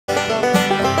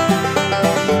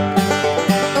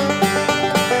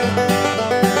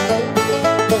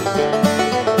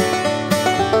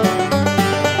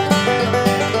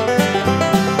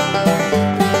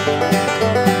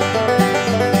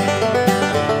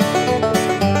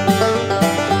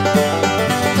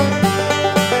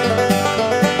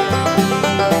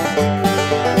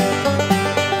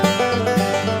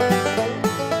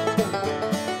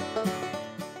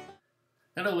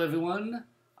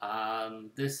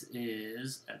this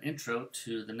is an intro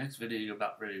to the next video you're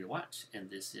about ready to watch, and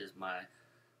this is my,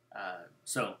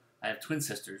 so I have twin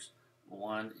sisters.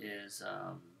 One is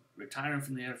retiring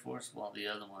from the Air Force, while the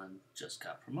other one just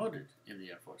got promoted in the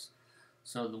Air Force.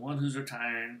 So the one who's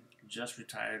retiring just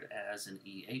retired as an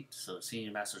E8, so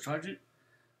Senior Master Sergeant,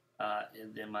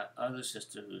 and then my other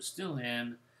sister, who's still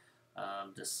in,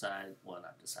 not decided,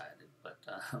 but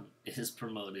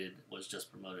was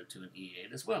just promoted to an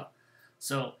E8 as well.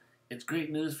 So it's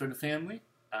great news for the family.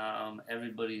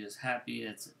 Everybody is happy.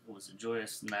 It was a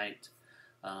joyous night.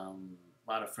 A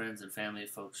lot of friends and family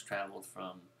folks traveled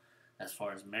from as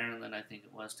far as Maryland, I think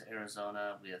it was, to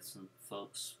Arizona. We had some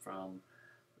folks from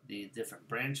the different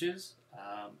branches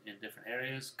in different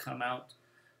areas come out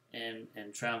and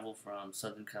travel from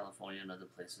Southern California and other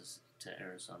places to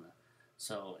Arizona.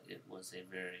 So it was a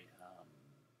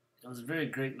very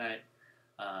great night.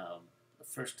 The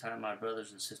first time my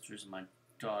brothers and sisters and my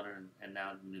daughter and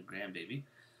now the new grandbaby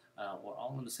were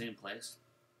all in the same place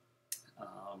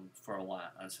for a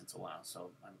while, since a while. So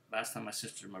last time my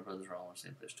sister and my brothers were all in the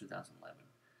same place, 2011.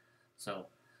 So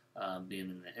being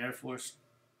in the Air Force,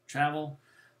 travel,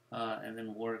 and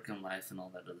then work and life and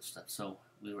all that other stuff. So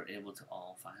we were able to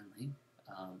all finally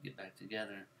get back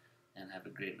together and have a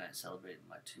great night celebrating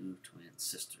my two twin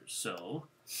sisters. So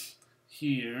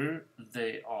here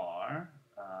they are.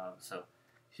 So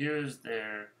here's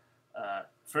their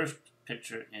first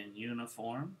picture in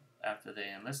uniform after they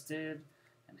enlisted,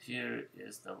 and here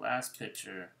is the last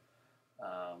picture.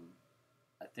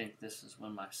 I think this is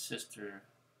when my sister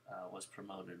was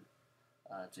promoted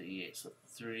to E8, so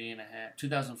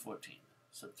 2014,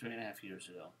 so 3.5 years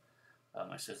ago.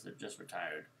 My sister just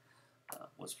retired,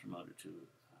 was promoted to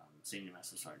Senior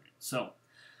Master Sergeant. So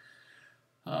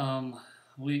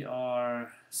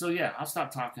yeah, I'll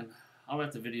stop talking. I'll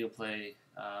let the video play.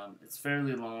 It's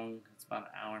fairly long. It's about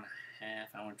an hour and a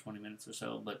half, hour and 20 minutes or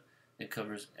so, but it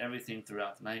covers everything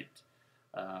throughout the night.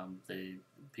 The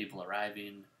people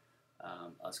arriving,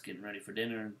 us getting ready for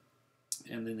dinner,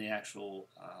 and then the actual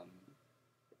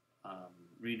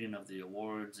reading of the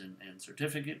awards and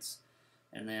certificates,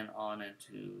 and then on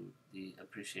into the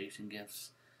appreciation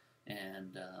gifts.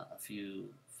 And a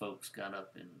few folks got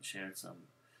up and shared some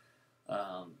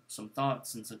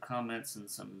thoughts and some comments, and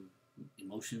some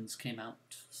emotions came out.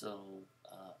 So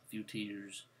a few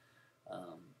tears,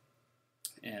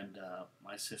 and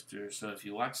my sister. So if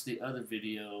you watch the other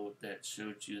video that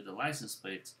showed you the license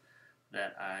plates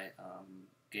that I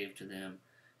gave to them,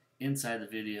 inside the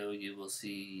video you will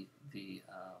see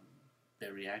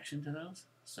their reaction to those.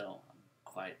 So I'm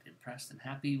quite impressed and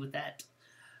happy with that.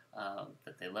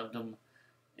 That they loved them,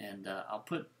 and I'll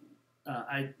put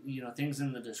things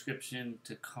in the description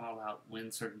to call out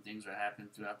when certain things are happening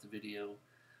throughout the video.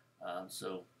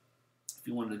 So if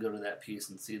you wanted to go to that piece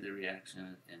and see the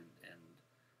reaction and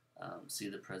see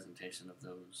the presentation of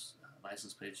those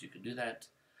license plates, you could do that.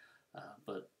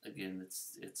 But again,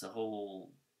 it's a whole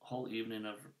evening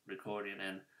of recording,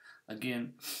 and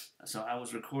again, so I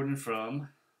was recording from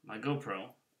my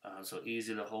GoPro, so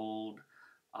easy to hold,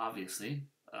 obviously.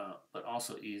 But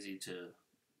also easy to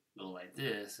go like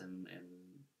this and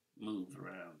move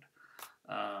around.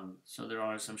 So there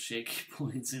are some shaky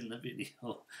points in the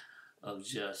video of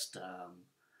just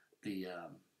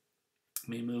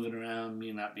me moving around,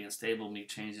 me not being stable, me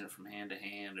changing it from hand to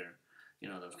hand, or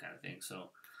those kind of things.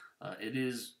 So it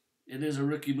is a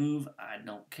rookie move. I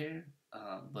don't care,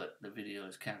 but the video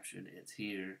is captured. It's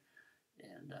here,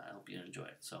 and I hope you enjoy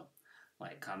it. So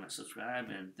like, comment, subscribe,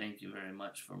 and thank you very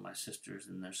much for my sisters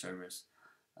and their service.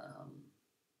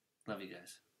 Love you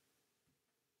guys.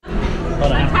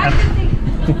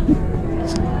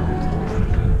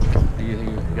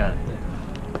 You got it.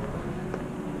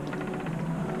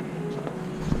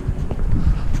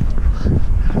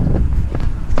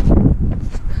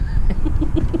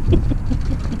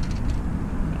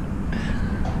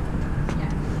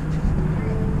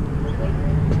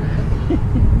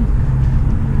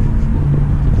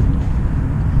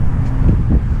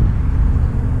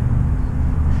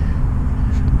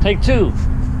 Take two.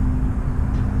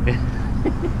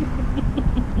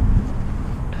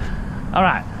 All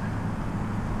right.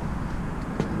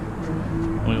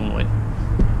 Wait.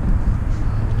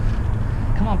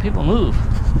 Come on, people, move.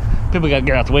 People gotta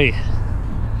get out the way.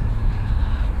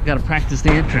 Gotta practice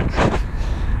the entrance.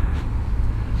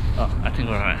 Oh, I think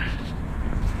we're all right.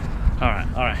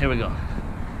 All right, here we go.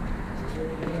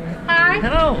 Hi.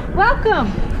 Hello.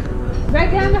 Welcome. Right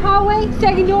down the hallway,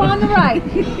 second door on the right.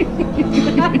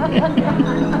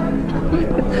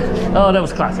 Oh, that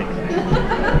was classic.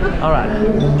 All right.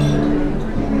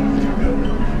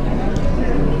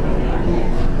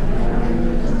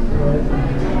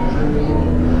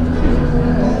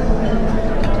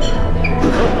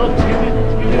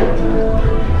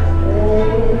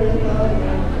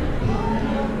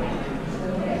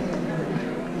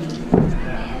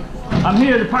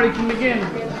 party can begin.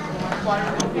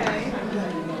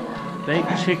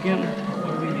 Baked chicken.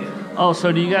 Oh,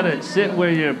 so do you gotta sit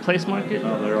where your place market?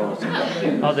 Oh, they're all the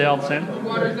same. Oh, they all the same?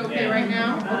 Water's okay right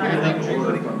now?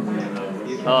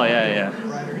 Oh, yeah.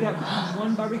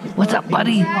 What's up,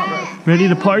 buddy? Ready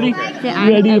to party?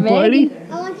 Ready to party?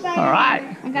 All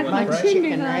right. I got my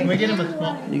suspenders on. We get him a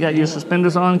small. You got your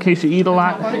suspenders on in case you eat a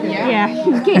lot? Yeah,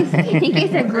 in case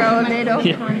I grow a little.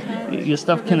 Yeah. Your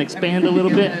stuff can expand a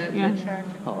little bit? Yeah.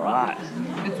 All right.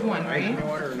 It's one, right?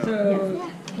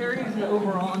 So Keri's the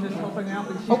overall, I'm just helping out,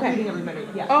 but she's feeding everybody.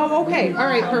 Yeah. Oh, okay. All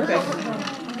right, perfect.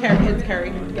 Keri, it's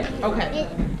Keri. Okay.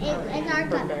 It's our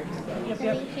cup.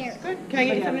 Perfect. Here. Good. Can I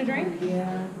get you something to drink?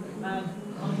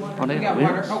 Oh, they You got have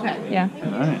water? Okay. Yeah.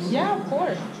 Nice. Yeah, of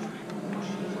course.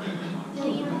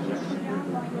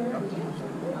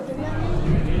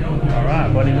 All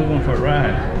right, buddy, we're going for a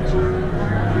ride.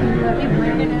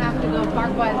 We're gonna have to go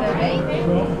park by the bay.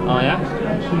 Oh, yeah?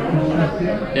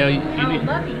 Yeah, you need...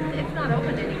 Lovey, it's not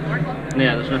open anymore.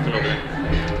 Yeah, there's nothing over there.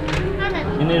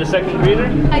 You need a second greeter?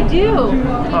 I do.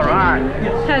 All right.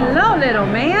 Hello, little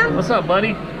man. What's up,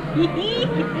 buddy?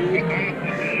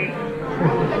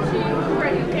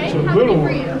 It's a little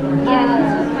one. Yeah,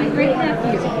 this is my great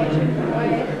nephew.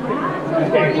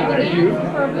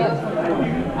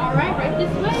 All right, right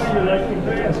this way.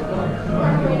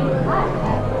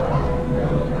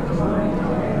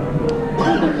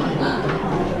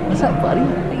 What's up, buddy?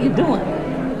 How you doing?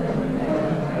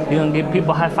 You gonna give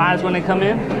people high fives when they come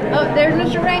in? Oh, there's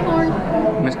Mr. Rayhorn.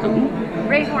 Mr. Who?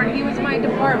 Rayhorn, he was my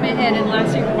department head and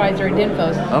last supervisor at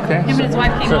Dinfos. Okay. Him and his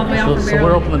wife came all the way out from So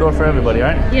we're open the door for everybody,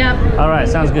 right? Yep. All right,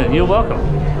 sounds good. You're welcome.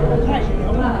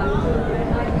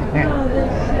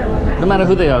 Yeah. No matter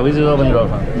who they are, we just open the door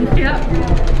for them. Yep.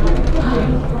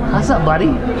 What's up, buddy?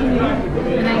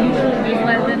 And I usually just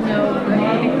let them know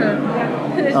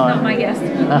it's not my guest.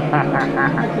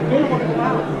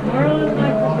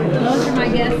 Those are my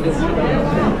guests.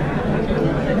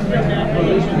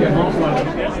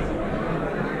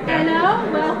 Hello,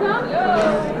 welcome.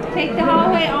 Take the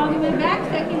hallway all the way back,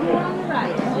 second door on the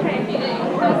right. Okay.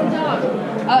 How's the dog?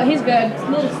 Oh, he's good. He's a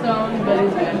little stoned, but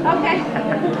he's good. Okay.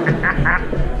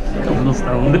 A little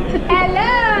stoned.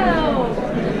 Hello.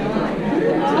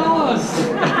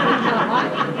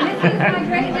 This is my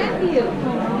great nephew.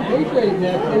 Hey, great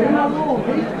nephew. How old?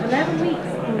 11 weeks.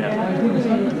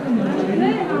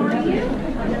 Good, how are you?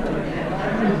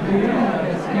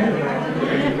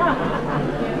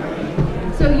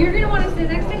 So you're going to want to sit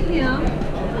next to him.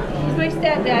 He's my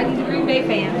stepdad. He's a Green Bay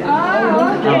fan.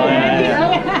 Oh, okay.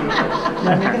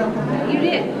 You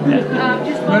did.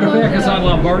 Just Matter of fact, it's on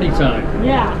follow Lombardi time.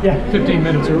 Yeah. 15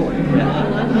 minutes early. Just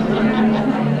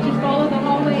follow the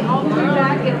hallway all the way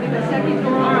back and the second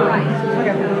door on the right.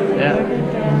 Yeah.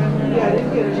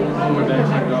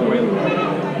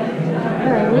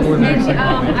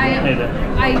 And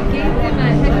I gave him a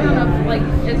head count of like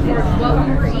as far as what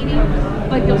we were eating,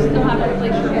 but you'll still have to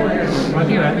place your order. I can't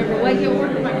remember what you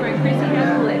ordered. My friend Chrissy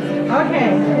has a list. Okay.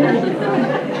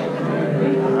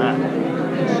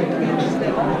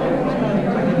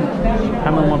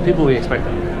 How many more people are we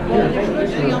expecting? There's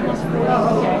supposed to be almost 40.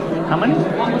 How many?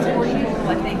 Almost 40 people,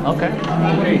 I think. Okay.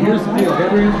 Hey, here's the deal.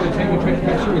 Veterans will take a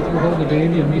picture with you holding the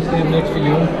baby and me stand next to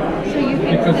you. So you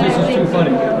can Because this is too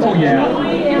funny. Oh, yeah. Oh,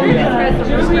 yeah.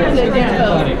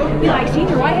 Be like,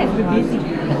 Senior Whitehead's been busy.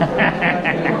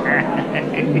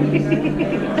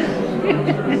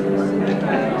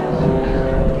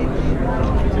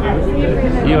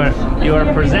 You are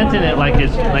presenting it like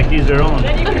he's your own.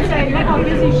 Then you can say, look how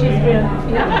busy she's been.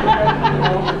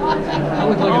 I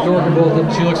look like a dork in both of them.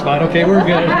 She looks fine. Okay, we're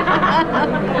good.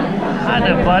 Hi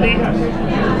there, buddy.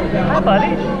 Hi,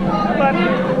 buddy. Hi, buddy.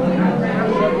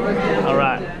 All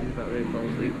right. He's about ready to fall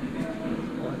asleep.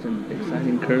 Watching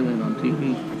exciting curling on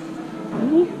TV.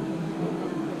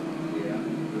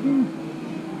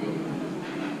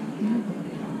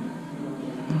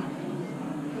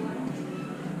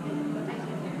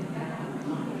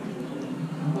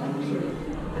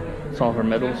 It's all her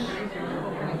medals.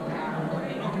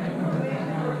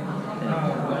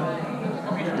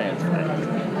 Stands back.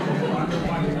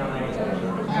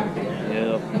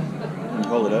 Yep.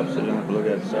 Hold it up so you don't have to look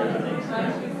at the side.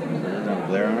 There's no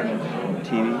glare on it.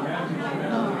 TV.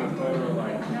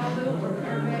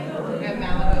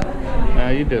 How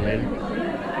you doing, lady?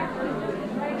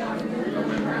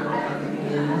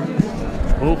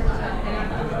 Oh.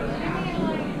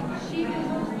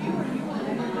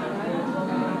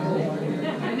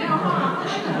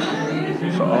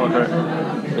 So all her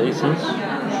bases.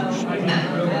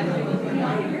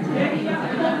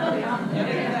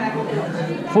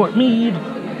 Fort Meade.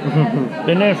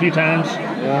 Been there a few times.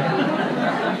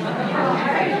 Yeah.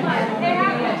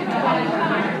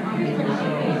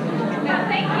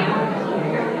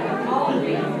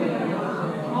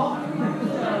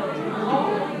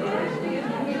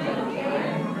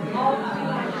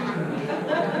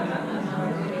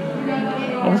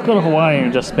 let's go to Hawaii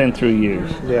and just spend 3 years.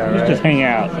 Yeah, Let's right. just hang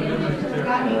out.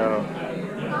 Yeah.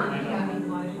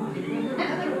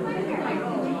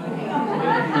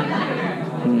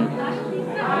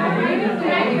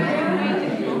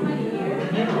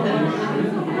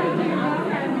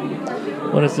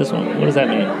 What is this one? What does that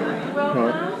mean?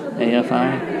 What?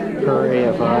 AFI? Per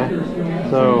AFI.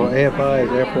 So AFI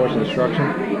is Air Force Instruction.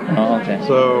 Oh, okay.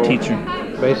 So teacher.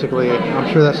 Basically,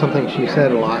 I'm sure that's something she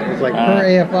said a lot. It's like per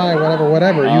AFI,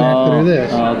 whatever, you have to do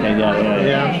this. Oh, okay, got it.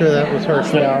 Yeah, I'm sure that was her.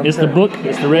 It's the book.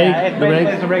 It's the reg. Yeah,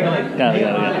 it's the regulation. Got it.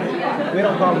 We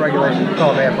don't call them regulations. We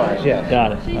call them AFIs. Yeah.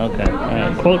 Got it. Okay.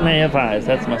 Quoting AFIs.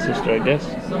 That's my sister, I guess.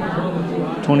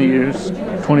 20 years,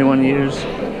 21 years.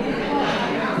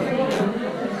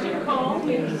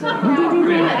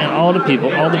 And all the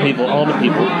people, and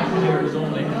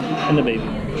the baby.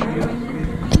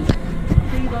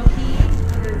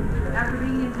 After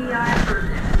being in PI for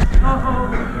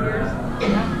years,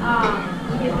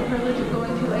 we get the privilege of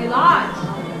going to a lot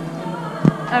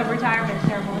of retirement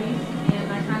ceremonies, and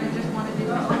I kind of just want to do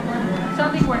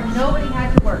something where nobody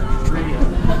had to work,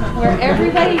 where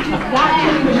everybody just got to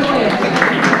enjoy it,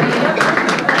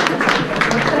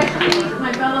 especially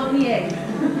my fellow PAs.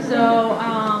 So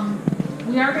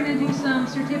we are going to do some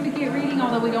certificate reading,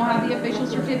 although we don't have the official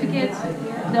certificates.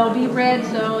 They'll be read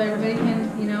so everybody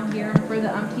can, hear them for the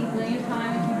umpteenth millionth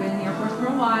time if you've been in the Air Force for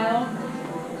a while.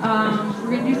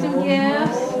 We're going to do some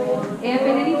gifts. If at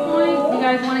any point you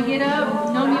guys want to get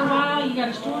up, know me a while, you got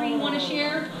a story you want to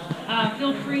share,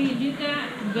 feel free to do that.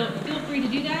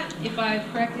 If I've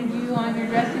corrected you on your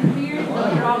dressing beard,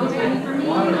 so you're always waiting for me.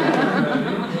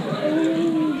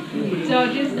 So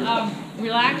just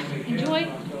relax, enjoy,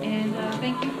 and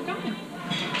thank you for coming.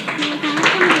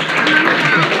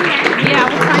 Yeah,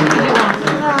 what time do you want?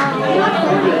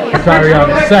 Sorry, on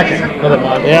the second. All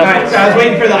right, so I was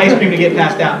waiting for the ice cream to get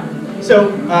passed out.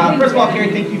 So, first of all,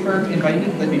 Keri, thank you for inviting me.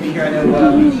 Let me be here. I know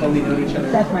we've only known each other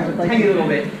a tiny little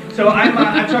bit. So I'm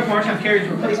Chuck Marsh. I'm Keri's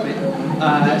replacement.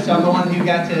 So I'm the one who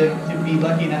got to be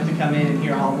lucky enough to come in and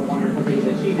hear all the wonderful things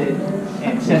that she did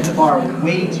and set the bar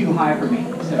way too high for me.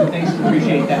 So thanks,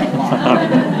 appreciate that a lot.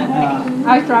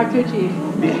 I strive to achieve.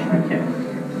 Yeah, okay.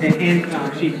 And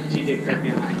she did correct me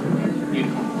on my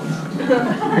uniform.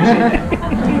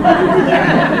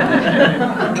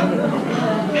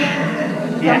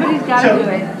 Somebody's got to do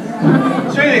it.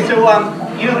 So anyway,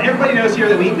 everybody knows here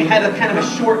that we had a kind of a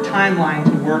short timeline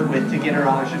to work with to get our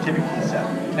honor certificates set.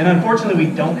 And unfortunately,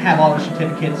 we don't have all the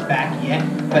certificates back yet,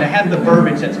 but I have the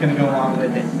verbiage that's going to go along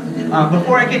with it.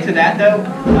 Before I get to that, though,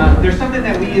 there's something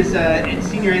that we as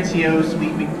senior NCOs,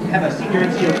 we have a senior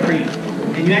NCO creed.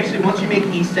 And you actually, once you make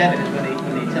E7 is when they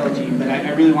tell it to you, but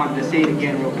I really wanted to say it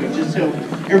again real quick, just so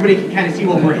everybody can kind of see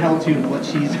what we're held to and what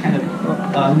she's kind of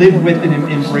lived with and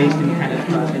embraced and kind of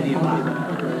been able to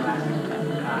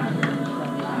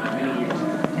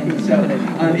So,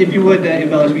 if you would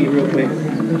embellish me real quick.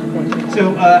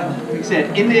 So, like I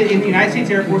said, in the United States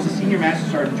Air Force, a senior master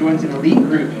sergeant joins an elite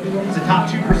group. It's the top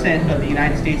 2% of the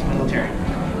United States military.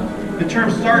 The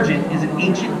term sergeant is an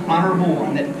ancient, honorable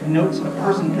one that denotes a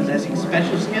person possessing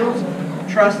special skills,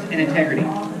 trust, and integrity.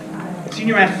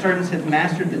 Senior master sergeants have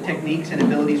mastered the techniques and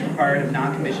abilities required of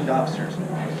non-commissioned officers.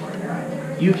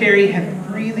 You, Keri, have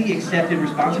freely accepted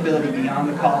responsibility beyond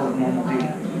the call of normal duty.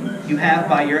 You have,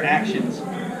 by your actions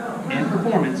and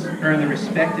performance, earned the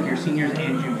respect of your seniors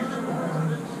and juniors.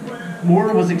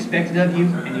 More was expected of you,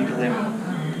 and you delivered.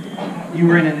 You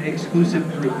were in an exclusive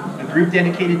group, a group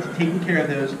dedicated to taking care of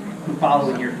those who follow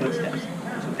in your footsteps.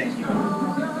 So thank you.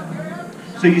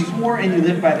 So you swore and you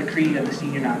lived by the creed of the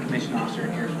senior non-commissioned officer.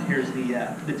 Here's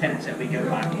the tenets that we go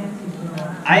by.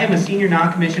 I am a senior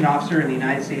non-commissioned officer in the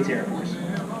United States Air Force.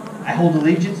 I hold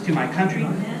allegiance to my country,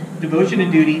 devotion to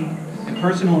duty, and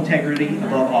personal integrity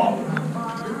above all.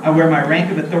 I wear my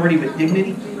rank of authority with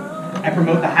dignity. I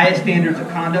promote the highest standards of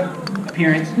conduct,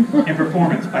 appearance, and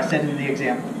performance by setting the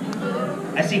example.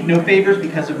 I seek no favors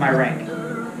because of my rank.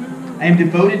 I am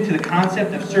devoted to the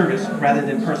concept of service rather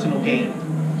than personal gain.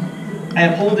 I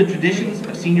uphold the traditions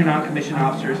of senior non-commissioned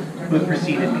officers who have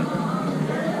preceded me.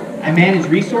 I manage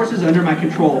resources under my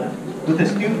control with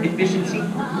astute efficiency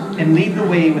and lead the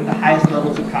way with the highest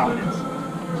levels of competence.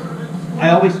 I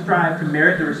always strive to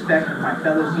merit the respect of my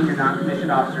fellow senior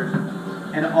non-commissioned officers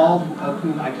and all of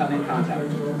whom I come in contact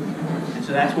with. And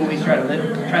so that's what we try to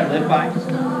live by,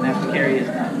 and that's what Keri has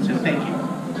done. So thank you.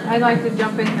 I'd like to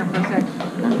jump in here for a second.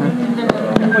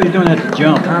 What are you doing at the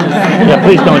jump? Yeah,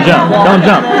 please don't jump. Don't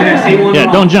jump.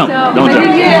 Yeah, don't jump. Don't jump.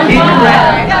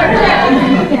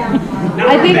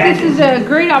 I think this is a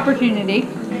great opportunity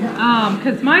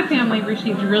because my family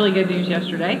received really good news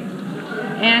yesterday.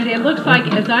 And it looks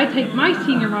like as I take my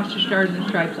Senior Master Stars and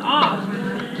Stripes off,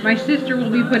 my sister will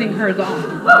be putting hers on.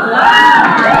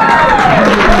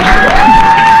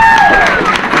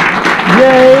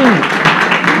 Yay!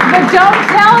 But don't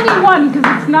tell anyone because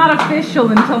it's not official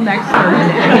until next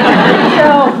Thursday.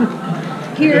 So,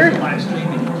 here.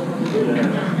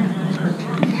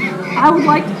 I would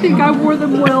like to think I wore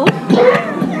them well.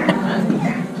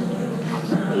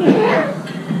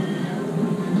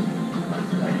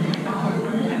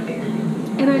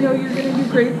 And I know you're going to do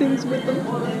great things with them.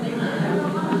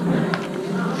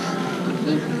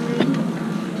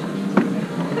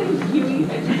 Thanks, Huey.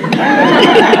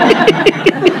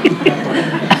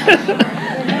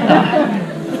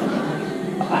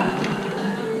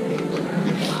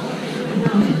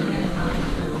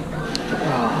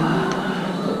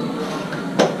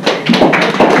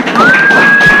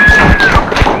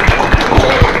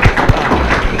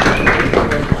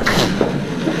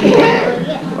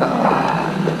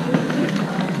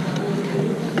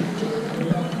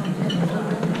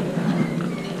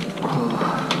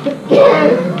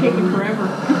 Taking forever.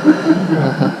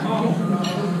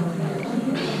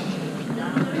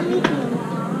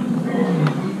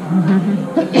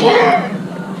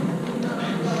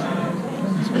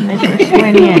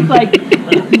 Like,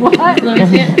 what?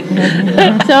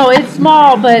 So it's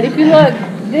small, but if you look,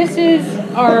 this is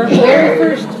our very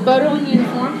first photo in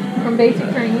uniform from basic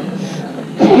training.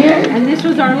 And this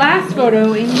was our last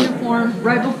photo in uniform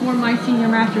right before my Senior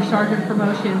Master Sergeant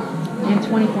promotion in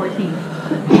 2014.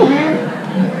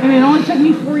 And it only took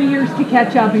me 4 years to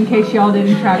catch up in case y'all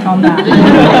didn't track on that.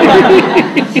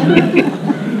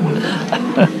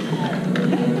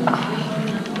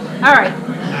 All right.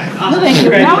 Awesome. Thank you.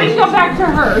 Now we can go back to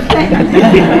her.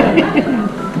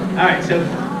 All right, so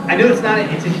I know it's not,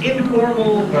 it's an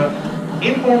informal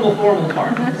formal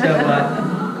part. So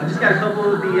I just got a couple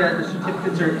of the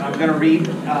certificates I'm going to read.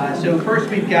 So first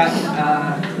we've got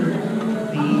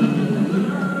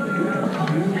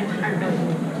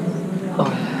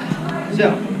So,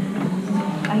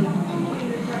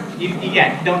 you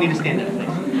don't need to stand up, please.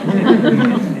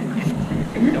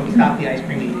 Don't stop the ice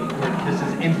cream eating. This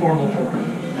is informal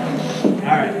form.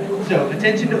 All right, so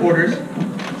attention to orders.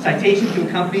 Citation to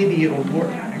accompany the award.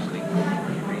 Actually,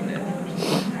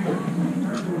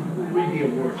 read the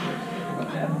award.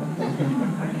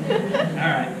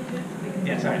 All right.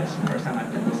 Yeah, sorry, this is the first time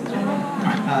I've done this.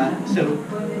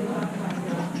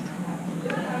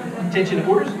 Attention to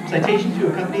orders. Citation to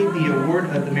accompany the award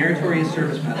of the Meritorious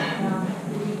Service Medal.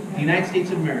 The United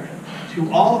States of America.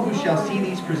 To all who shall see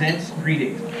these presents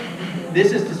greetings.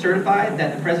 This is to certify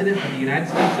that the President of the United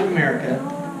States of America,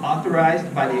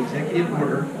 authorized by the Executive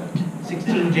Order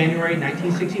 16 January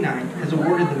 1969, has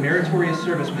awarded the Meritorious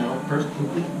Service Medal, 1st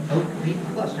Oak Fleet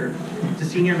Cluster, to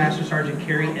Senior Master Sergeant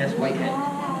Keri S. Whitehead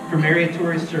for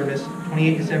meritorious service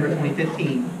 28 December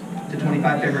 2015 to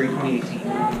 25 February 2018.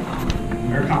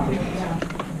 Her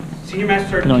accomplishments. Senior Master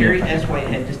Sergeant Keri S.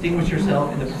 Whitehead distinguished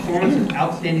herself in the performance of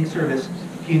outstanding service to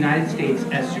the United States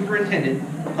as Superintendent,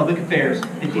 Public Affairs,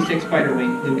 56 Fighter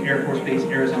Wing, Luke Air Force Base,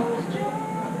 Arizona.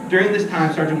 During this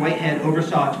time, Sergeant Whitehead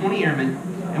oversaw 20 airmen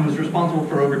and was responsible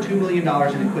for over $2 million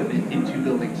in equipment in 2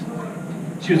 buildings.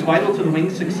 She was vital to the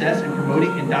wing's success in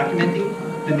promoting and documenting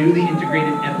the newly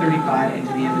integrated F-35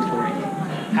 into the inventory,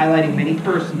 highlighting many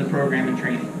firsts in the program and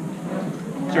training.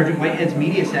 Sergeant Whitehead's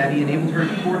media savvy enabled her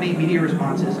to coordinate media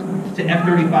responses to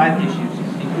F-35 issues,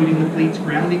 including the fleet's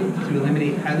grounding to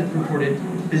eliminate pilot-reported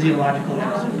physiological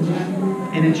episodes,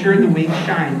 and ensured the wing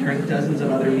shined during dozens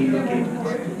of other media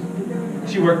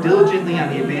engagements. She worked diligently on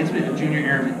the advancement of junior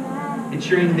airmen,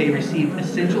 ensuring they received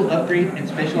essential upgrade and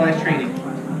specialized training,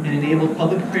 and enabled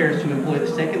public affairs to employ the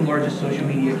 2nd largest social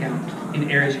media account in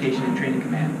Air Education and Training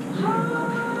Command.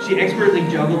 She expertly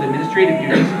juggled administrative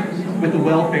duties with the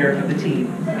welfare of the team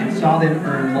and saw them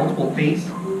earn multiple base,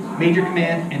 Major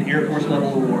Command, and Air Force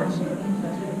level awards.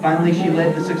 Finally, she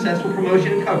led the successful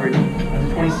promotion and coverage of the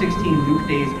 2016 Luke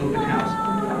Days Open House,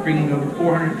 bringing over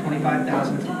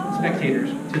 425,000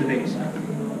 spectators to the base.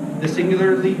 The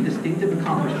singularly distinctive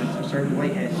accomplishments of Sergeant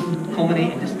Whitehead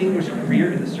culminate in a distinguished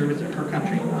career in the service of her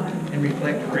country and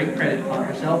reflect great credit upon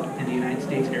herself and the United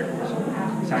States Air Force.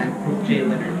 Signed, Corporal J.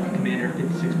 Leonard, Commander,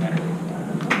 56 Fighter.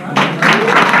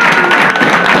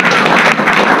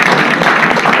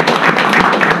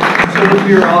 So if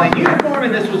we were all in uniform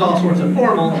and this was all sorts of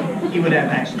formal, he would have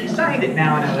actually signed it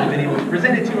now and I would have been able to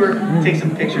present it to her, take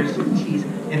some pictures, cheese,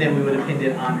 and then we would have pinned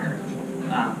it on her.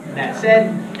 That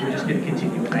said, we're just going to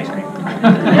continue with ice cream.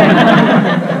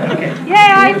 Okay. Yay,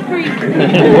 ice cream!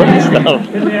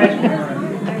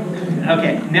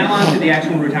 Okay, now on to the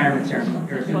actual retirement ceremony.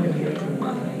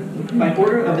 By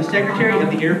order of the Secretary of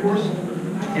the Air Force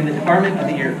and the Department of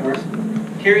the Air Force,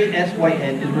 Keri S.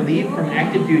 Whitehead is relieved from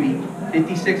active duty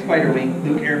 56 Fighter Wing,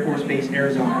 Luke Air Force Base,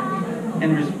 Arizona,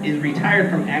 and is retired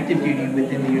from active duty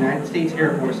within the United States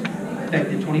Air Force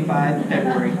effective 25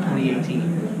 February 2018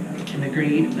 in the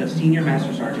grade of Senior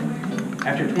Master Sergeant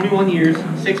after 21 years,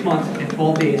 6 months, and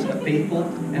 12 days of faithful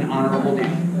and honorable duty.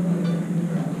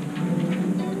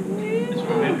 Just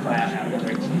remove class out of the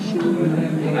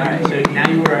Alright, so now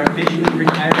you are officially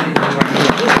retired and you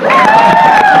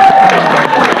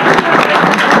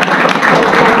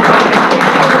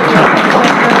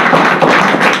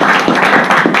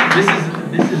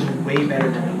This is way better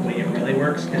than the way it really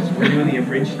works because we're doing the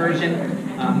abridged version.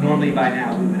 Normally by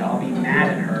now we would all be mad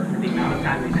at her for the amount of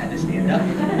time we've had to stand up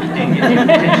and get the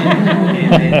attention,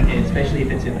 and especially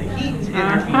if it's in the heat and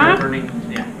our feet are burning.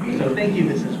 Yeah. So thank you.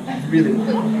 This is really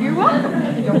cool. You're welcome.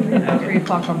 Don't forget at 3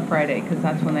 o'clock on Friday, because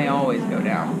that's when they always go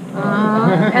down.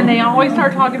 And they always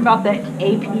start talking about the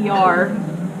APR.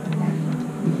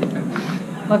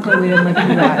 Luckily, we didn't live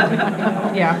through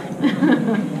that. Yeah.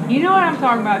 You know what I'm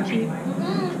talking about, Chief?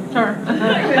 Sure.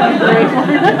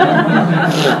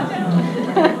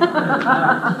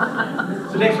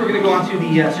 So next we're going to go on to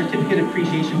the Certificate of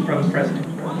Appreciation from the President.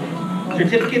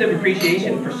 Certificate of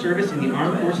Appreciation for Service in the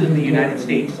Armed Forces of the United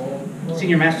States.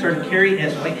 Senior Master Sergeant Keri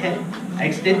S. Whitehead, I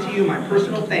extend to you my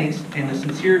personal thanks and the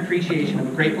sincere appreciation of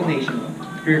a grateful nation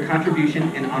for your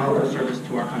contribution and honorable service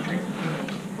to our country.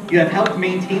 You have helped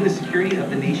maintain the security of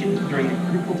the nation during a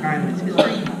critical time in its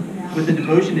history with a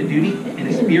devotion to duty and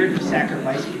a spirit of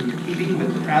sacrifice in your keeping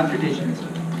with the proud traditions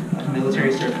of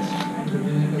military service.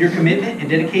 Your commitment and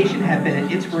dedication have been an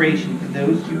inspiration for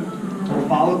those who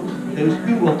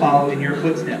will follow in your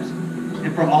footsteps,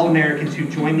 and for all Americans who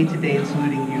join me today in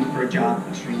saluting you for a job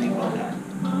extremely well done.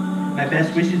 My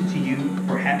best wishes to you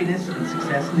for happiness and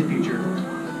success in the future.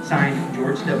 Signed,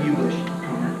 George W. Bush,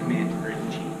 former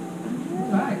Commander-in-Chief.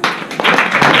 Alright,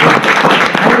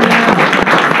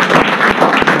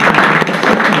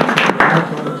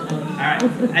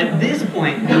 at this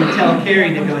point, we would tell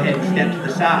Keri to go ahead and step to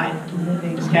the side.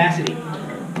 Miss Cassidy.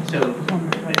 So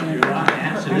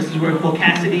this is where we pull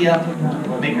Cassidy up,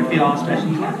 make her feel all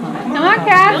special. Come on,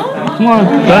 Cass. Come on,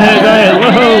 go ahead,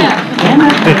 whoa!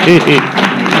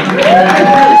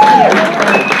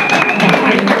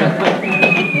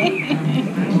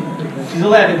 She's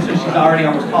 11, so she's already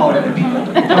almost taller than me.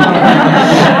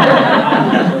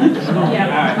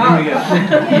 Alright, here we go.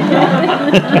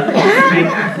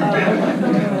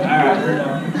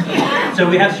 Alright. So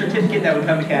we have a certificate that would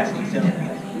come to Cassidy. So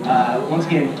once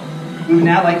again, we would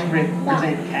now like to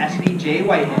present Cassidy J.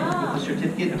 Whitehead with the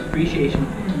Certificate of Appreciation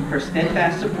for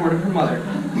steadfast support of her mother,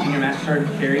 Senior Master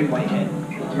Sergeant Keri Whitehead,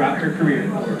 throughout her career,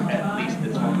 or at least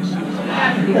as long as she was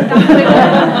alive.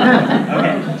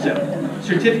 Okay, so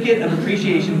Certificate of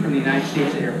Appreciation from the United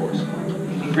States Air Force.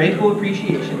 In grateful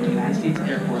appreciation, the United States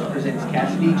Air Force presents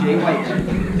Cassidy J. Whitehead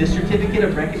this certificate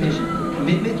of recognition for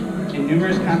commitment and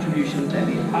numerous contributions that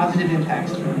made positive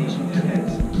impacts to the nation's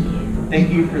defense.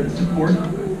 Thank you for the support,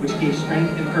 which gave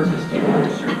strength and purpose to your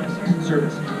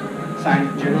service.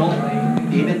 Signed, General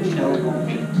David L.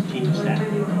 Goldfein, Chief of Staff.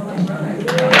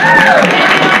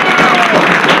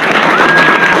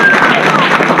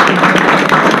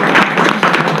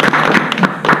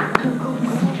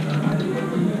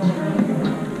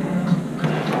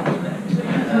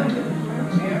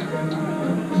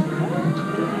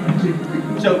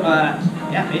 So,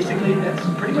 yeah, basically that's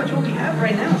pretty much what we have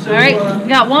right now. So, All right, we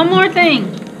got one more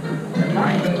thing.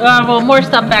 Well, more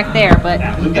stuff back there, but.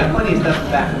 Yeah, we've got plenty of stuff in the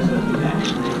back. So we'll do that.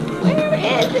 Where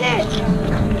is it?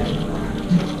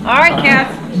 All right, Cass.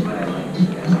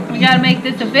 We got to make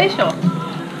this official.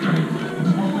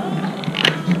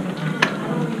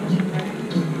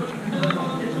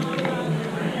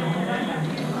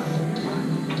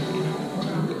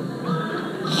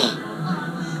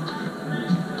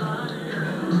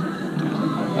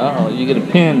 Uh-oh, you get a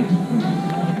pin.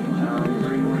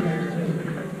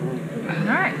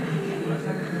 Alright.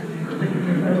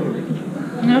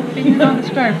 No, pin it on the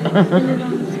scarf. Pin it on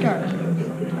the scarf.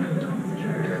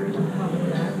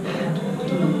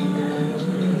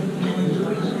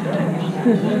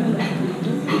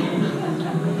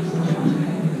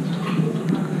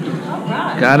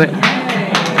 Got it?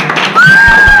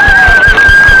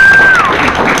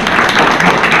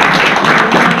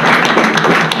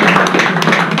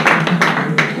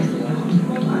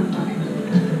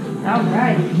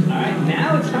 Alright. Alright,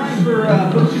 now it's time for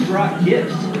folks who brought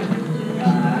gifts.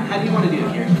 How do you want to do it,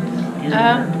 Keri?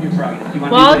 Your prerogative.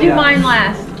 Well, I'll do mine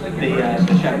last.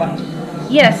 The shadow box?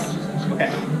 Yes.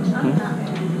 Okay.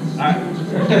 Alright.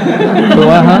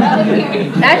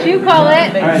 As you call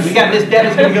it. All right, we got Miss Deb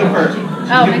is going to go first.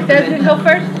 Oh, Miss Deb's going to go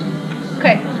first?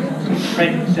 Okay.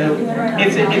 Right, so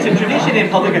it's a tradition in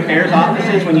public affairs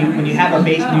offices when you have a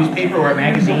base newspaper or a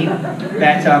magazine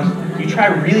that you try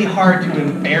really hard to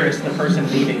embarrass the person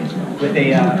leaving with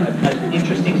an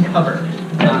interesting cover.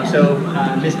 So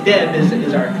Miss Deb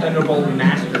is our thunderbolt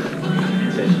master,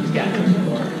 so she's got it.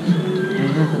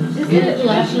 Isn't it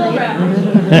lovely?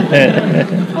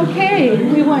 Okay,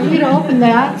 we want you to open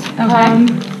that.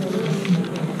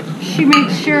 She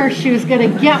made sure she was going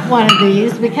to get one of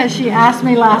these because she asked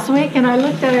me last week, and I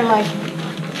looked at her like,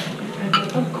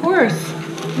 of course,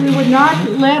 we would not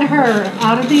let her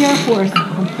out of the Air Force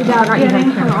without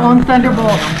getting her own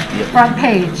Thunderbolt front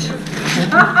page.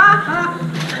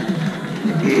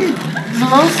 It's a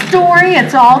little story,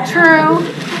 it's all true.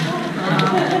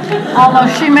 Although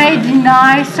she may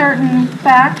deny certain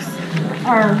facts,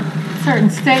 or certain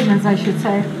statements, I should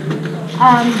say.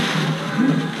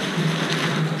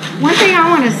 One thing I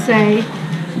want to say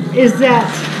is that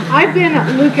I've been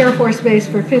at Luke Air Force Base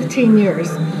for 15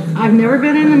 years. I've never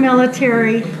been in the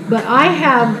military, but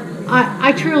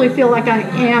I truly feel like I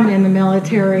am in the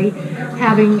military,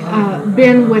 having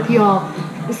been with y'all.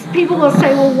 People will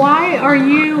say, well, why are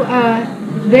you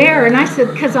there? And I said,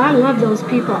 because I love those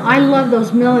people. I love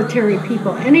those military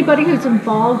people. Anybody who's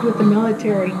involved with the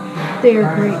military, they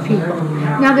are great people.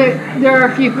 Now, there are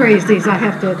a few crazies, I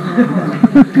have to admit.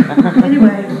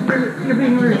 Anyway, you're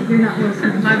being rude. You're not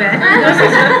listening. My bad.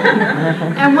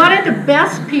 And one of the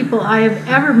best people I have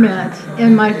ever met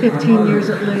in my 15 years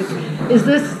at Luke is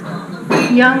this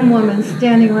young woman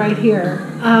standing right here.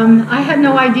 I had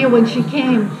no idea when she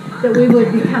came that we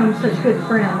would become such good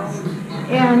friends.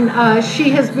 And she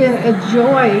has been a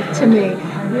joy to me.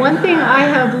 One thing I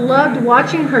have loved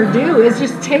watching her do is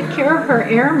just take care of her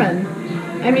airmen.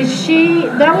 I mean,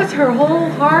 that was her whole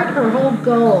heart, her whole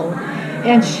goal.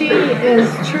 And she is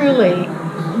truly,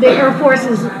 the Air Force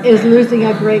is losing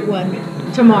a great one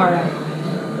tomorrow.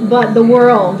 But the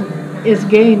world is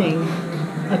gaining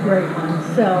a great one.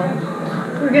 So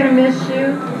we're going to miss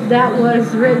you. That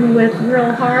was written with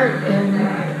real heart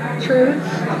and truth.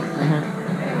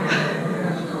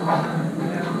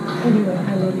 Anyway,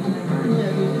 I love you.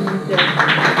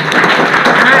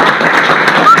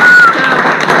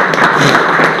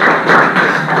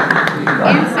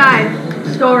 Inside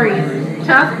stories.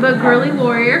 Tough but girly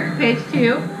warrior, page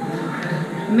 2.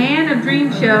 Man of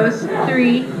dream shows,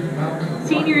 3.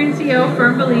 Senior NCO,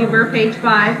 firm believer, page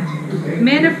 5.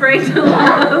 Men afraid to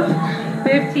love,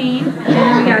 15. And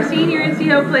then we got senior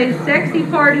NCO plays sexy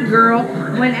party girl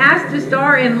when asked to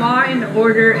star in Law and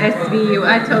Order SVU.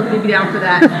 I totally be down for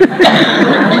that.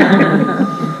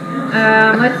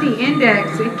 Let's see,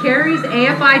 index. Keri's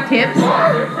AFI tips.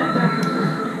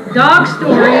 Dog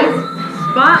stories.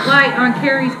 Spotlight on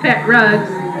Keri's pet rugs.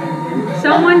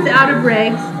 Someone's out of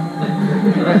regs.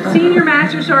 Senior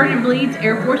Master Sergeant bleeds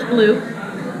Air Force blue.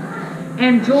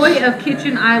 And joy of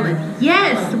Kitchen Island.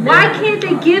 Yes! Why can't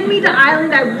they give me the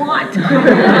island I want?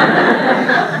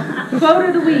 Quote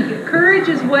of the week. Courage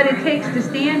is what it takes to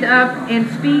stand up and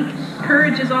speak.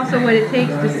 Courage is also what it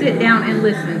takes to sit down and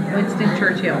listen. Winston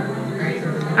Churchill.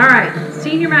 Alright.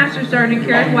 Senior Master Sergeant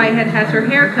Keri Whitehead has her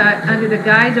hair cut under the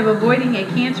guise of avoiding a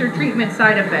cancer treatment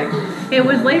side effect. It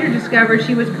was later discovered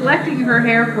she was collecting her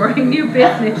hair for a new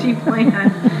business she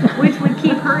planned, which would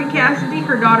keep her and Cassidy,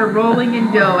 her daughter, rolling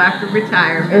in dough after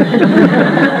retirement.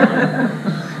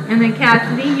 And then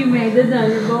Cassidy, you made the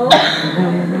Thunderbolt.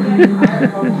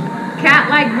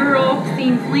 Cat-like girl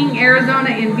seen fleeing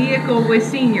Arizona in vehicle with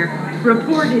senior.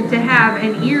 Reported to have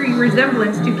an eerie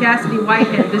resemblance to Cassidy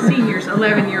Whitehead, the senior's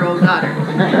 11-year-old daughter.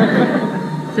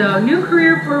 So, new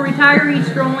career for retiree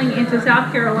strolling into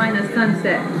South Carolina's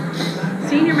sunset.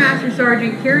 Senior Master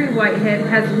Sergeant Keri Whitehead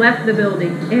has left the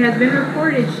building. It has been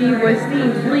reported she was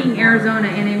seen fleeing Arizona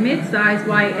in a mid-sized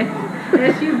white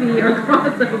SUV or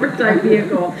crossover type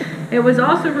vehicle. It was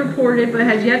also reported, but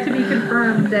has yet to be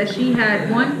confirmed, that she had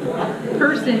one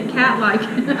person cat-like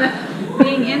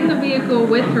being in the vehicle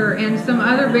with her and some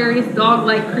other various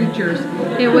dog-like creatures.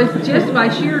 It was just by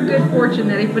sheer good fortune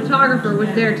that a photographer was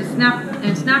there to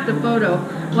snapped a photo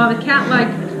while the cat-like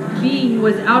being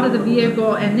was out of the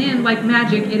vehicle, and then, like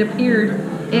magic, it appeared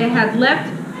it had leapt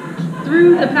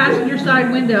through the passenger side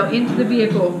window into the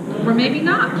vehicle. Or maybe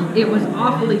not. It was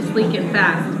awfully sleek and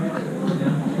fast.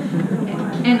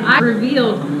 And I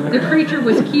revealed the creature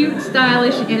was cute,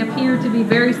 stylish, and appeared to be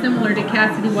very similar to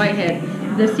Cassidy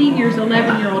Whitehead, the senior's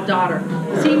 11-year-old daughter.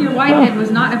 Senior Whitehead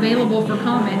was not available for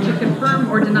comment to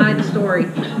confirm or deny the story.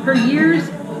 Her years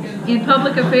in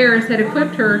public affairs had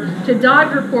equipped her to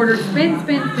dodge reporters, spin,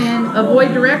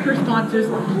 avoid direct responses,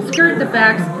 skirt the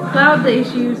facts, cloud the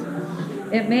issues.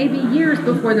 It may be years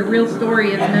before the real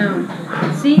story is known.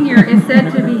 Senior is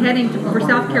said to be heading for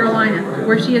South Carolina,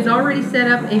 where she has already set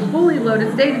up a fully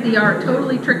loaded, state-of-the-art,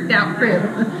 totally tricked-out crib.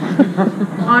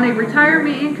 On a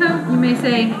retirement income, you may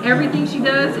say, everything she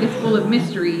does is full of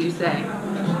mystery, you say.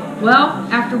 Well,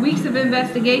 after weeks of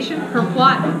investigation, her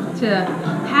plot to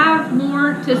have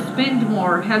more to spend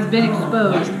more has been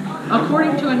exposed.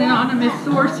 According to an anonymous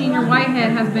source, Senior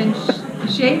Whitehead has been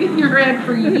shaving her head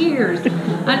for years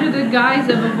under the guise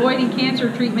of avoiding cancer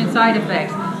treatment side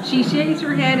effects. She shaves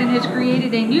her head and has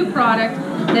created a new product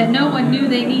that no one knew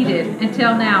they needed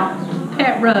until now: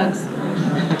 pet rugs.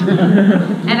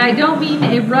 And I don't mean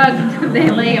a rug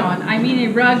they lay on. I mean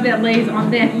a rug that lays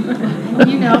on them.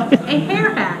 You know, a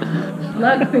hair hat,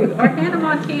 Ludwig, or Hannah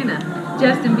Montana,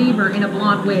 Justin Bieber in a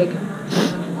blonde wig.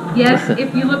 Yes,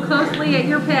 if you look closely at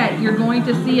your pet, you're going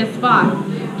to see a spot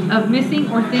of missing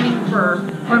or thinning fur.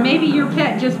 Or maybe your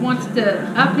pet just wants to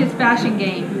up his fashion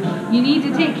game. You need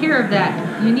to take care of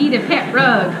that. You need a pet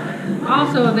rug.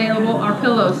 Also available are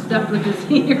pillows stuffed with the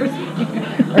senior's hair.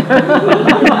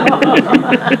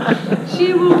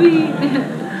 She will be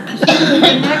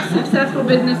the next successful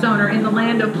business owner in the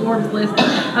land of Forbes list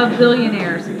of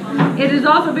billionaires. It has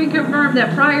also been confirmed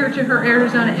that prior to her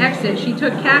Arizona exit, she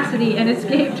took Cassidy and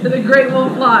escaped to the Great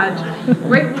Wolf Lodge.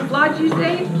 Great Wolf Lodge, you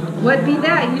say? What be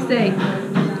that, you say?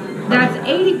 That's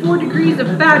 84 degrees of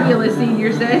fabulous,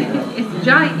 Senior said. It's a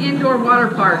giant indoor water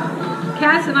park.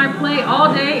 Cass and I play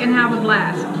all day and have a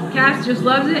blast. Cass just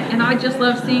loves it, and I just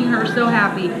love seeing her so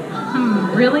happy.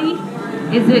 Really?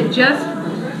 Is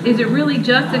it really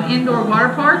just an indoor water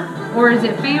park? Or is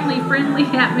it family-friendly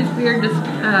atmosphere,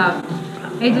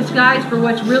 a disguise for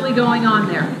what's really going on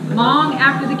there? Long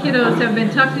after the kiddos have been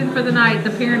tucked in for the night, the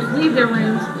parents leave their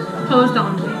rooms posed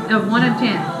on of 1 and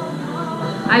 10.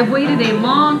 I've waited a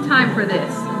long time for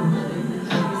this,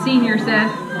 Senior said.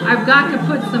 I've got to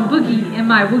put some boogie in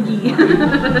my woogie.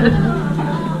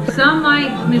 Some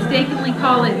might mistakenly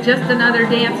call it just another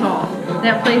dance hall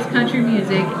that plays country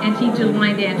music and teaches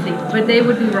line dancing, but they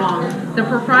would be wrong. The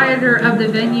proprietor of the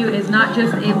venue is not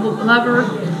just a lover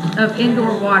of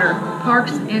indoor water,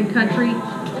 parks and country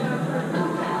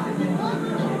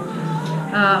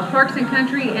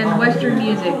and Western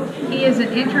music. He is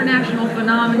an international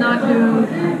phenomenon who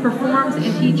performs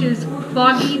and teaches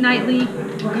clogging nightly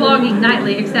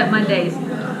except Mondays.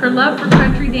 Her love for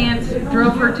country dance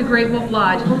drove her to Great Wolf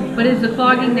Lodge, but it is the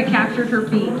clogging that captured her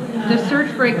feet. The search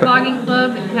for a clogging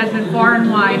club has been far and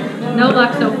wide. No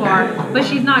luck so far, but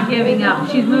she's not giving up.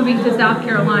 She's moving to South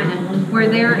Carolina, where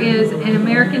there is an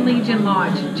American Legion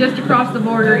Lodge just across the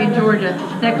border in Georgia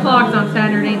that clogs on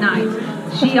Saturday nights.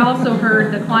 She also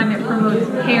heard the climate promotes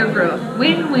hair growth.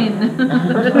 Win-win.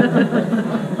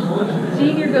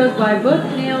 Senior goes by book,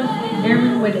 nails,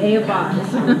 airman with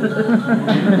AFIs.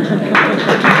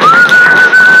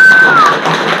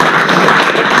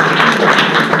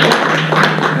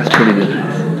 That's pretty good.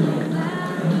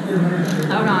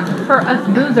 Hold on. For us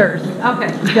boozers. Okay.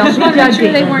 Don't be Make judgy.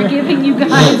 sure they weren't giving you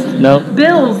guys Nope.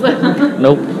 bills.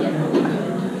 Nope.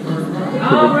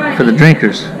 All right. For the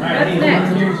drinkers. What's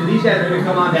next? So these guys are going to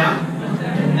come on down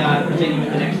and continue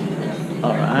with the next.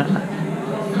 All right.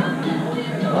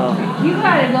 You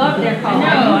gotta go up there, Colin. No,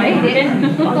 I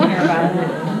didn't. I'll hear about it.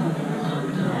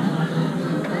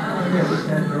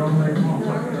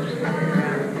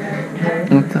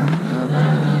 So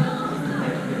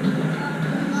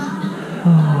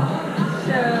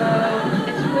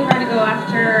it's really hard to go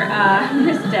after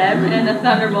Miss Deb and the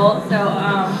Thunderbolt, so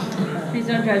please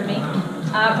don't judge me.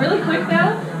 Really quick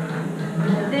though,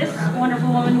 this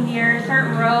wonderful woman here,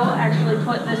 Sergeant Rowe, actually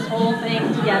put this whole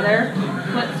thing together,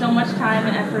 put so much time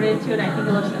and effort into it. I think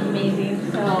it looks amazing.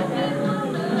 So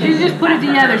She just put it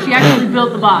together. She actually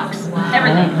built the box.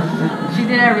 everything She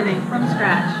did everything. from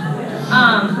scratch. I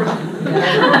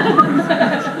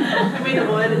made the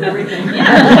wood and everything.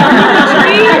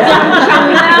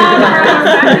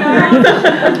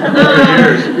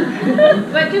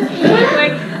 But just really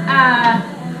quick,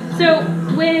 so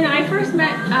when I first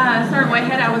met Sergeant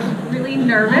Whitehead, I was really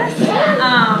nervous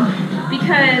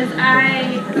because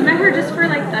I met her just for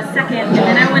like a second, and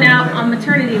then I went out on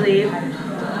maternity leave.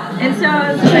 And so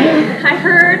I was like, I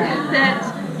heard that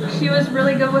she was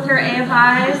really good with her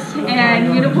AFIs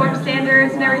and uniform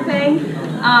standards and everything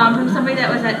from somebody that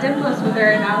was at Dimples with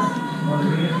her, and I was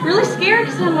really scared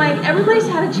because I'm like, everybody's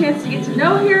had a chance to get to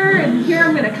know her, and here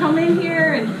I'm going to come in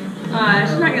here and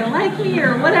she's not going to like me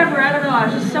or whatever. I don't know. I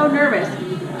was just so nervous.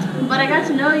 But I got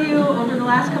to know you over the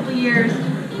last couple of years,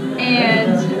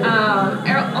 and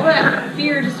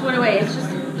fear just went away. It's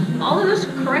just all of those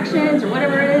corrections or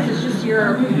whatever it is, it's just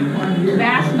your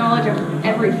vast knowledge of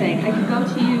everything. I could go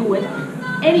to you with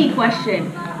any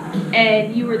question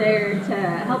and you were there to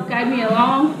help guide me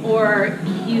along, or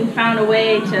you found a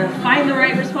way to find the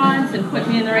right response and put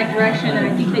me in the right direction, and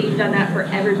I think that you've done that for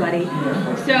everybody.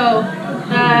 So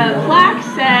the plaque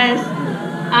says,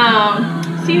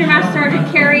 Senior Master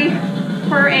Sergeant Keri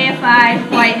per AFI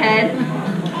Whitehead,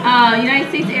 United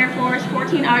States Air Force,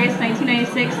 14 August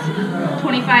 1996,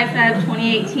 25 Feb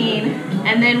 2018,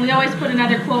 and then we always put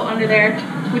another quote under there,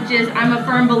 which is, I'm a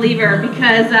firm believer,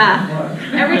 because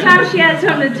every time she had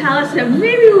something to tell us that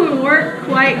maybe we weren't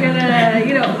quite gonna,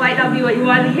 you know, might not be what you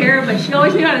wanted to hear, but she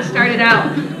always knew how to start it out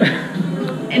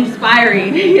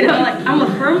inspiring, you know, like, I'm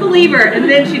a firm believer, and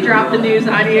then she dropped the news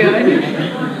on you,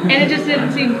 and it just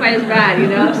didn't seem quite as bad, you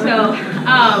know, so,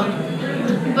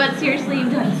 but seriously,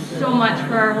 you've done so much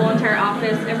for our whole entire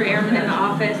office, every airman in the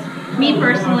office. Me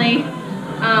personally,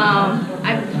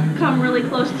 I've come really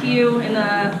close to you in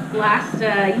the last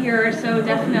year or so,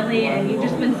 definitely, and you've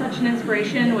just been such an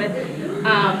inspiration with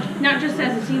not just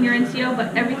as a senior NCO,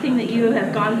 but everything that you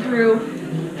have gone through.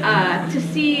 To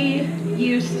see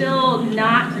you still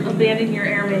not abandon your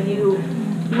airmen, you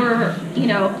were, you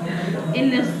know, in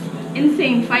this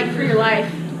insane fight for your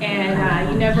life, and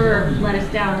you never let us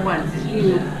down once.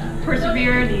 You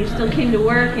persevered, you still came to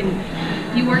work,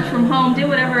 and you worked from home, did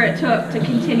whatever it took to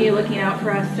continue looking out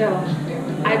for us. So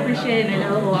I appreciate it, and I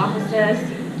know the whole office does.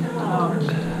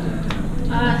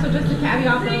 So just a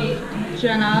caveat though,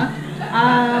 Jenna,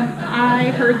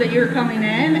 I heard that you were coming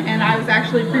in, and I was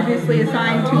actually previously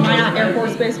assigned to Minot Air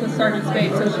Force Base with Sergeant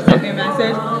Spade, so she sent me a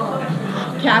message.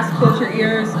 Cass, close your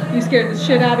ears. You scared the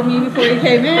shit out of me before you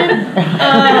came in.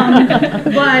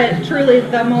 But truly,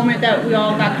 the moment that we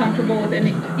all got comfortable with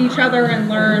each other and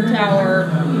learned our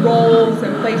roles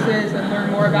and places and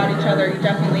learned more about each other, you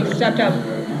definitely stepped up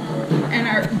and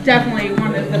are definitely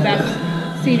one of the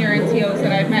best senior NCOs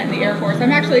that I've met in the Air Force.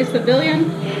 I'm actually a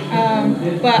civilian,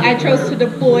 but I chose to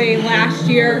deploy last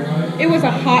year. It was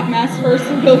a hot mess for a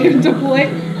civilian deploy,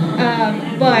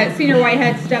 but Senior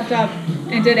Whitehead stepped up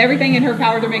and did everything in her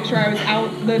power to make sure I was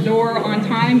out the door on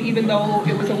time, even though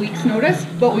it was a week's notice,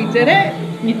 but we did it.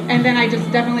 And then I just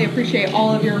definitely appreciate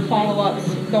all of your follow-ups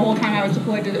the whole time I was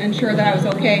deployed to ensure that I was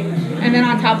okay. And then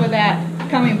on top of that,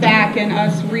 coming back and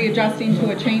us readjusting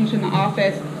to a change in the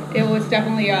office, it was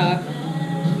definitely a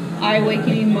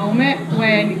eye-awakening moment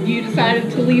when you decided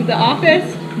to leave the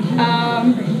office.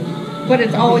 But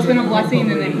it's always been a blessing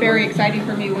and it's very exciting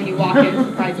for me when you walk in,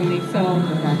 surprisingly. So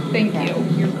thank you.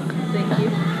 Thank you.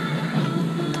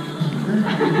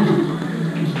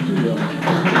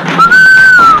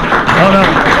 Oh no.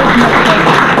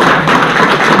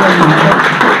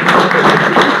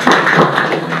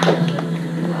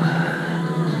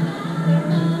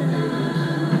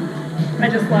 I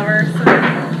just love her, so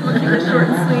we'll keep it short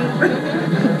and sweet.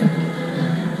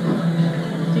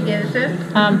 Did you get it, sis?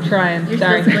 I'm trying. You're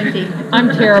Sorry. so squinty. I'm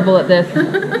terrible at this.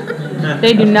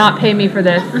 They do not pay me for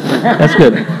this. That's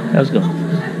good. That was good.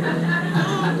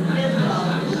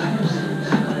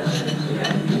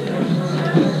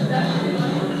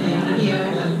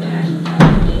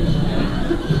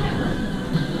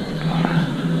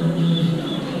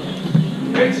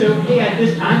 Alright, so hey, at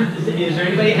this time, is there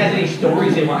anybody that has any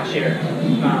stories they want to share?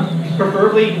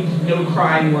 Preferably no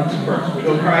crying ones first. We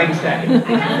go crying second.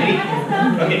 Any?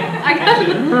 Okay. I got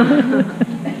you.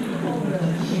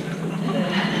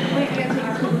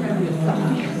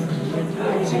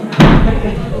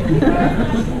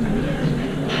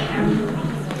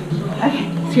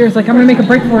 Sierra's like, I'm gonna make a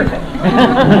break for it.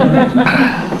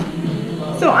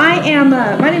 So I am,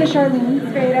 my name is Charlene.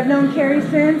 It's great. I've known Keri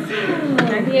since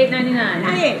 98, 99.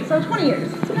 98, so 20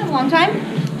 years. It's been a long time.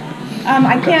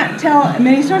 I can't tell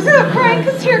many stories without crying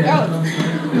because here it goes.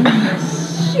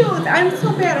 Shoot, I'm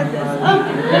so bad at this.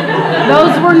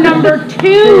 Those were number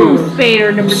 2,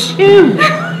 Spader, number 2.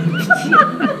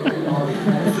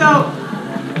 So,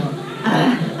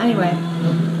 anyway,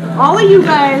 all of you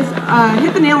guys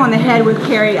hit the nail on the head with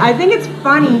Keri. I think it's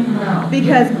funny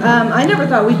because I never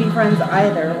thought we'd be friends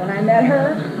either when I met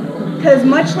her. Because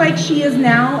much like she is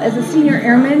now as a senior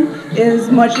airman is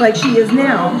much like she is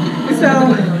now.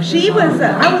 So she was,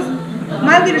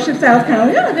 my leadership style was kind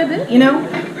of like, you know,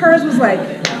 hers was like,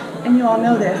 and you all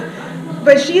know this,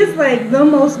 but she is like the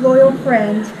most loyal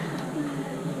friend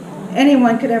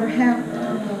anyone could ever have.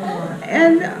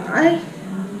 And I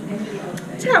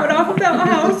tout off about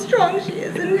how strong she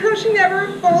is and how she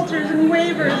never falters and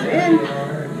wavers in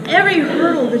every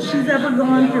hurdle that she's ever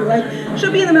gone through. Like,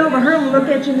 she'll be in the middle of a hurdle and look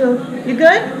at you and go, you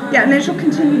good? Yeah, and then she'll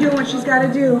continue doing what she's got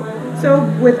to do. So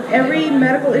with every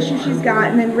medical issue she's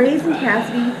got, and then raising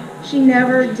Cassidy, she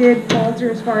never did falter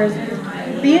as far as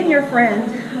being your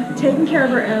friend, taking care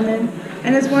of her airmen.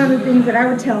 And it's one of the things that I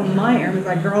would tell my airmen,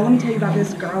 like, girl, let me tell you about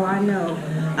this girl I know.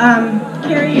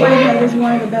 Keri Whitehead is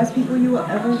one of the best people you will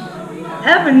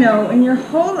ever know in your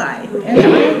whole life.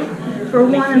 And for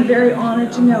one, I'm very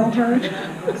honored to know her.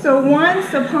 So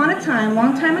once upon a time,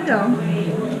 long time ago,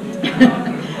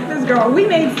 this girl, we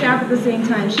made staff at the same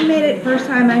time. She made it first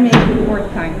time, I made it the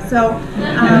fourth time. So,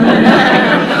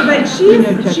 but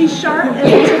she's sharp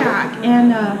as a tack,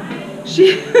 and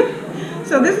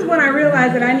so this is when I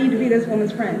realized that I need to be this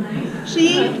woman's friend.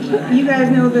 You guys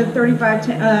know the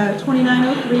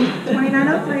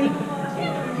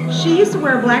 2903. She used to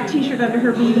wear a black t-shirt under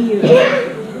her BDU.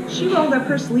 She rolled up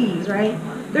her sleeves, right?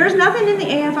 There's nothing in the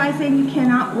AFI saying you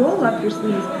cannot roll up your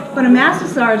sleeves, but a master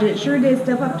sergeant sure did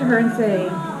step up to her and say,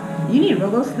 you need to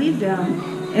roll those sleeves down.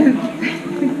 And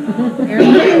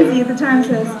Aaron McKenzie at the time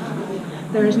says,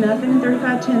 there is nothing in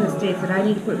 3510 that states that I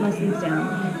need to put my sleeves down.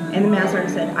 And the master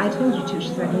sergeant said, I told you to.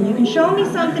 She's like, and you can show me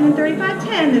something in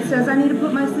 3510 that says I need to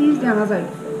put my sleeves down. I was like,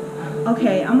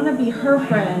 okay, I'm going to be her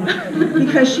friend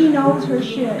because she knows her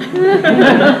shit.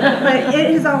 But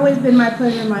it has always been my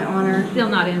pleasure and my honor. Still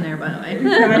not in there, by the way. It's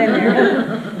not in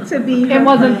there. To be her It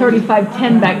wasn't friend.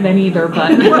 3510 back then either,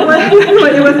 but. It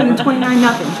wasn't in 29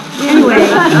 nothing. Anyway,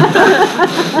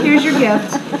 here's your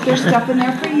gift. There's stuff in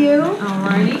there for you.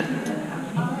 Alrighty.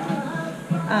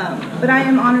 But I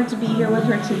am honored to be here with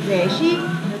her today.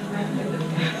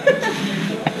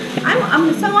 I'm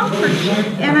awkward,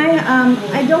 and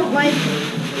I don't like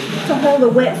to hold a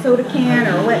wet soda can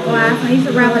or a wet glass. I used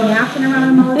to wrap a napkin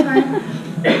around them all the time.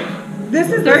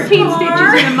 This is 13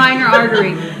 stitches in a minor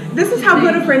artery. This is how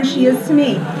good a friend she is to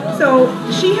me. So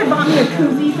she had bought me a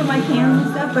koozie for my cans and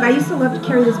stuff, but I used to love to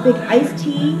carry this big iced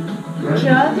tea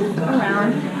jug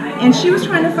around, and she was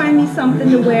trying to find me something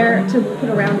to wear to put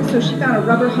around it. So she found a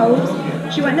rubber hose.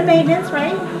 She went into maintenance,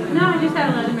 right? No, I just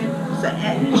had a Leatherman. So,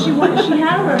 she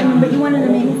had a Leatherman, but you went into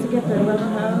maintenance to get the rubber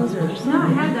hose or something?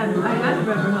 No, I got the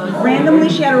rubber hose. Randomly,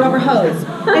 she had a rubber hose.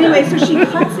 Anyway, so she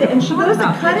cuts it, and she goes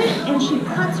to cut it, and she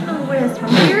cuts her wrist from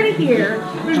here to here.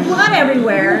 There's blood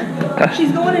everywhere.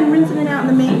 She's going and rinsing it out in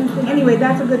the maintenance thing. Anyway,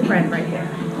 that's a good friend right there.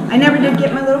 I never did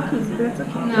get my little koozie, but that's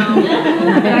okay. No,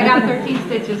 but I got 13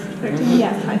 stitches. 13,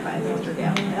 yes, high five, sister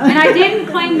gal. And I didn't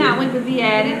claim that one to the VA.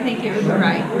 I didn't think it was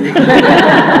right.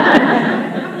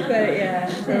 But yeah.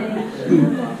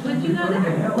 What you got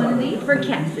there? One of these? For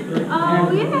Cassidy.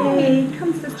 Oh, yay.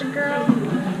 Come, sister girl.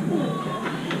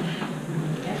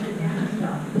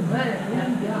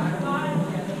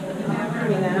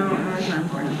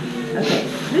 Okay,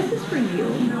 this is for you.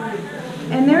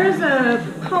 And there's a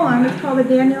poem, it's called the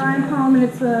Dandelion Poem, and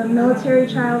it's a military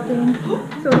child thing.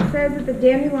 So it says that the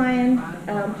dandelion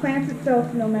plants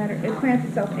itself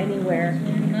anywhere,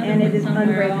 and it is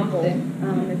unbreakable.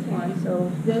 It's one. So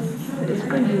this is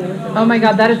for you. Oh my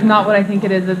God, that is not what I think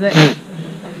it is it? It is.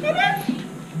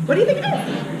 What do you think it is?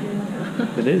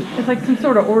 It is. It's like some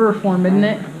sort of order form, isn't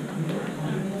it?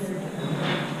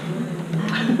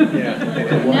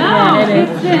 No, it is.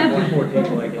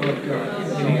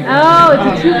 Oh,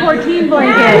 it's a 214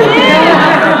 blanket.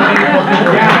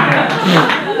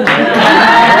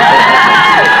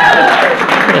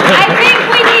 I think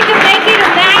we need to make it a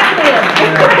maclib.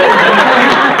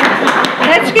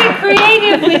 Let's get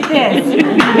creative with this.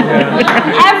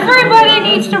 Everybody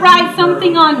needs to write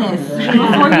something on this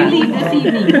before you leave this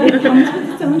evening. It comes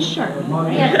with its own shirt.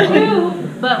 Yes, 2,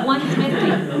 but 1's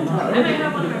missing.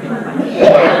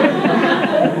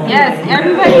 Yes,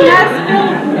 everybody has to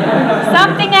fill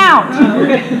something out.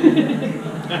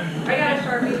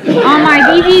 On my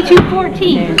BG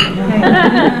 214.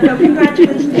 So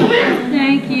congratulations.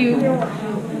 Thank you.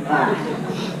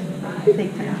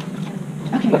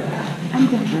 Okay, I'm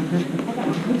done.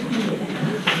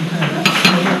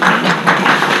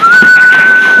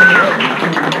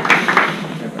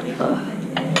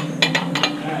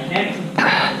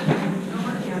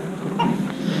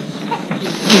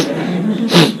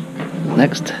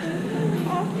 Next.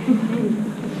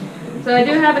 So I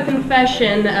do have a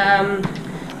confession.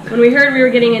 When we heard we were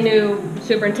getting a new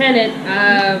superintendent,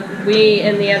 we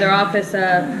in the other office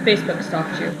Facebook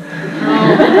stalked you.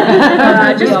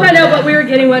 Just to find out what we were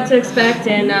getting, what to expect,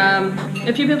 and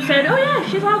a few people said, oh yeah,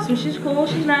 she's awesome, she's cool,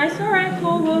 she's nice, all right,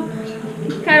 cool, we'll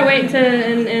kind of wait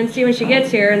and see when she gets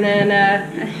here. And then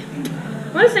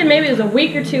I want to say maybe it was a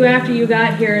week or two after you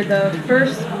got here, the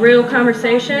first real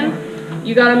conversation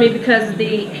you got on me because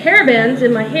the hair bands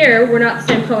in my hair were not the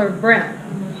same color of brown.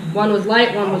 One was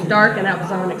light, one was dark, and that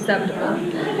was unacceptable.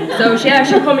 So she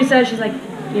actually pulled me aside, she's like,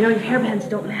 you know, your hairbands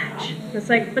don't match. It's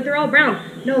like, but they're all brown.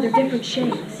 No, they're different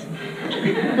shades.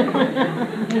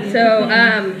 So,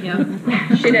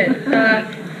 she did.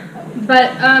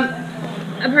 But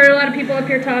I've heard a lot of people up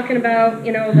here talking about,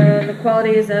 you know, the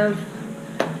qualities of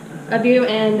you,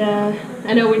 and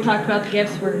I know we talked about the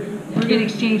gifts. We're going to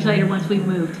exchange later once we've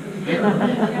moved.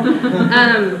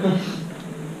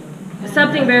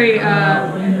 Something very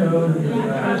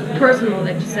personal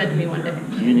that you said to me one day.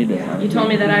 You told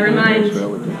me that I remind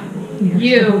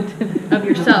you of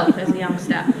yourself as a young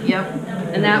staff. Yep.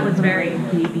 And that was very,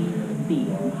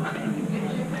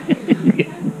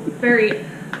 very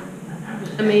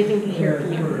amazing to hear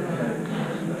from you.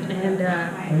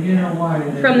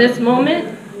 And from this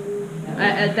moment,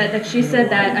 that she said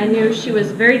that, I knew she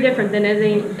was very different than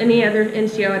any other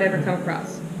NCO I'd ever come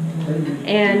across.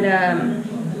 And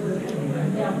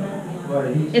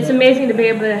it's amazing to be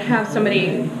able to have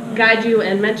somebody guide you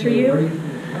and mentor you,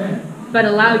 but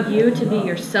allow you to be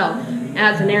yourself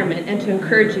as an airman and to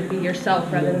encourage you to be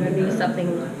yourself rather than be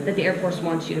something that the Air Force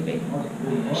wants you to be.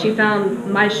 She found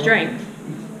my strength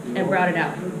and brought it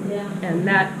out. And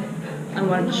that I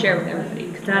wanted to share with everybody,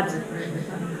 because that's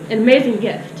an amazing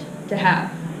gift to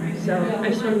have. So I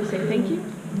just wanted to say thank you.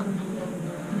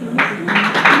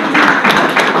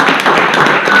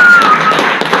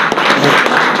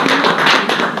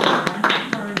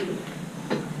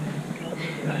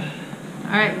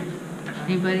 All right.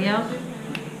 Anybody else?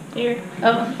 Here.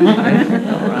 Oh.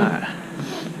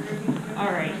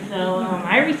 All right. So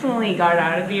I recently got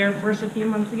out of the Air Force a few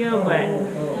months ago,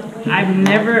 but I've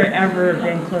never ever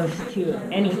been close to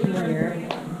any senior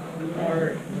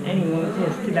or anyone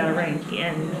close to that rank,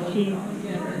 and she.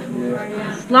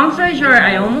 Long story short,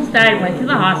 I almost died, went to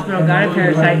the hospital, got a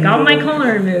parasite, got my colon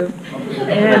removed,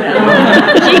 and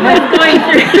she was going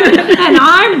through, and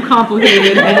I'm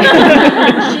complicated.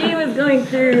 She was going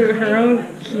through her own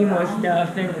chemo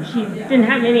stuff, and she didn't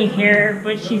have any hair,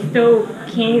 but she still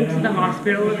came to the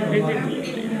hospital to visit me.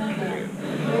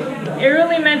 It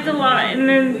really meant a lot, and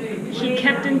then she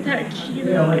kept in touch, you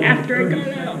know, after I got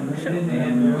out. So,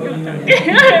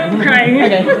 I'm crying.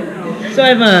 Okay. So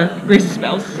I'm Grace's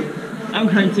spouse. I'm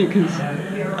crying too because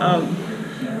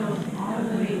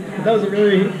that was a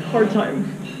really hard time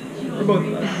for both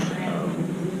of us.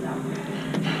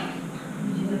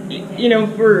 You know,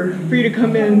 for you to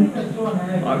come in,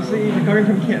 obviously recovering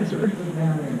from cancer,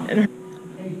 and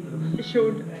it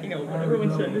showed, you know, what everyone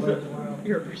said is that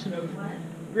you're a person of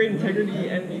great integrity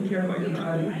and you care about your people.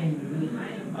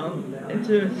 And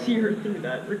to see her through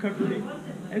that recovery,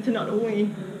 and to not only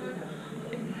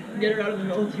get her out of the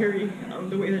military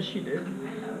the way that she did,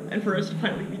 and for us to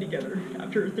finally be together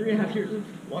after 3.5 years of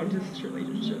long distance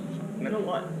relationship meant a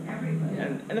lot.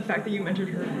 And the fact that you mentored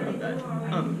her throughout that,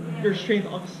 your strength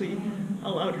obviously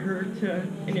allowed her to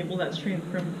enable that strength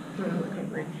from her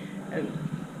recovery. And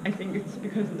I think it's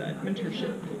because of that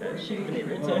mentorship that she's been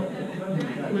able to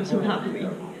live so happily,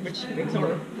 which makes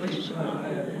our relationship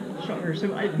stronger. So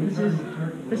this is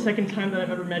the second time that I've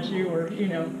ever met you, or you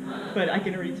know, but I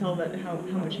can already tell that how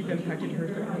much you've impacted her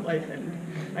throughout her life, and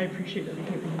I appreciate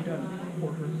everything that you've done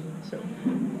for her. So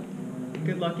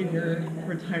good luck in your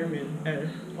retirement.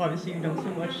 Obviously you've done so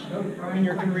much in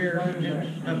your career, and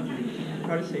I'm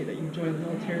proud to say that you joined the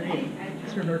military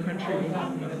and served our country.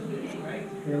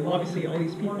 Obviously all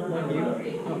these people love you,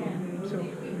 so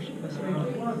wish you the best of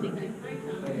luck. Thank you.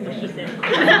 What she said.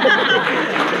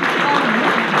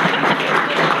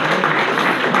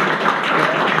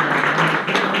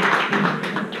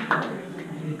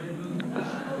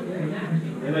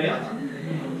 Anybody else?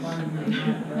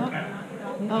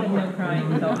 Oh, no crying,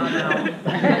 so I'm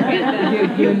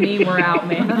out. You and me, we're out,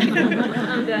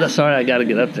 man. Sorry, I got to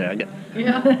get up there. I'm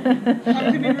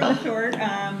going to be real short.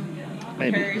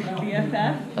 Keri's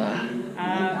BFF.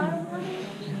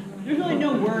 There's really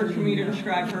no words for me to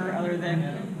describe her other than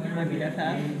my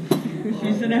BFF.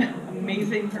 She's an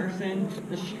amazing person,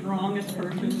 the strongest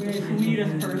person, the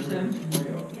sweetest person,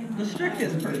 the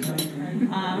strictest person.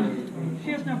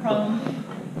 She has no problem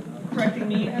correcting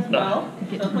me as well.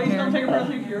 So please don't take it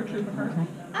personally if you're a troop of hers.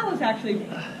 I was actually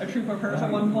a troop of hers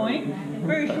at one point,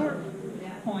 very short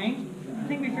point. I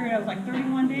think we figured out it was like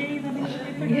 31 days. I think we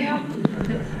figured it out.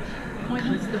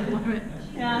 Pointless deployment.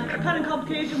 Yeah, kind of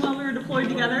complication while we were deployed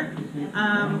together.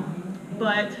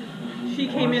 But she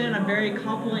came in a very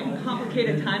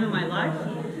complicated time in my life.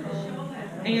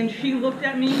 And she looked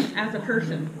at me as a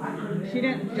person. She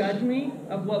didn't judge me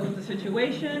of what was the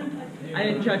situation. I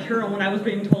didn't judge her on what I was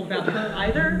being told about her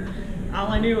either. All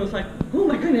I knew was like, oh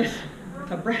my goodness,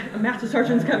 a master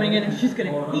sergeant's coming in and she's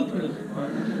gonna hate me.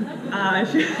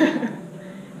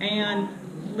 And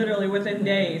literally within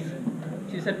days,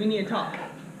 she said, we need to talk.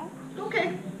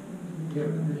 okay.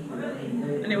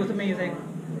 And it was amazing.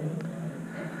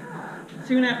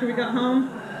 Soon after we got home,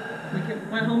 we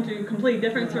went home to completely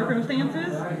different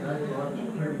circumstances,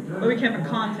 but we kept in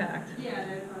contact.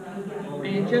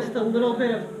 And just a little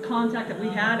bit of contact that we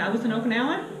had, I was in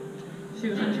Okinawa, she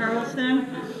was in Charleston,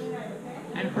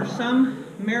 and for some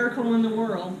miracle in the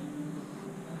world,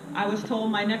 I was told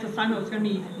my next assignment was going to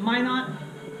be Minot,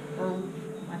 or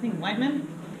I think Whiteman,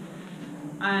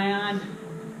 and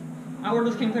my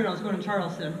orders came through and I was going to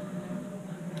Charleston.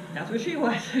 That's where she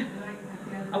was.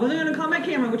 I wasn't going to call my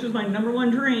camera, which was my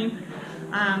 #1 dream.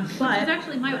 But which was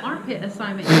actually my armpit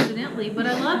assignment, incidentally, but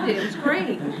I loved it. It was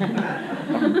great. But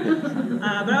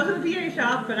I was in the PA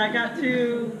shop, but I got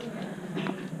to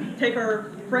take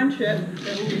our friendship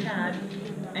that we had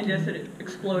and just it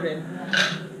exploded.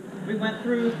 We went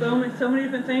through so many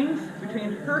different things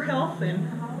between her health, and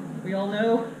we all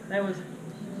know that was.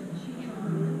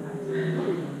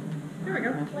 Here we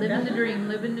go. Living the dream,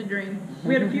 living the dream.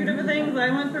 We had a few different things I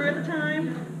went through at the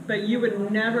time, but you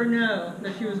would never know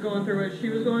that she was going through what she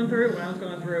was going through, what I was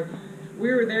going through.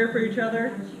 We were there for each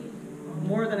other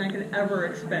more than I could ever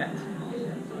expect.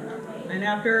 And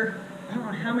after, I don't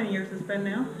know how many years it's been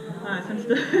now,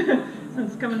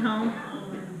 since coming home,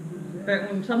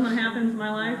 but when something happens in my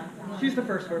life, she's the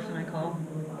first person I call,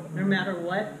 no matter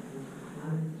what.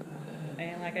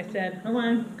 And like I said, I don't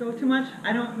want to go too much.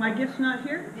 My gift's not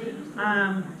here.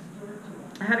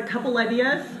 I had a couple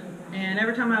ideas, and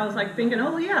every time I was like thinking,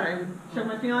 oh yeah, I would show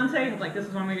my fiance, I was like, this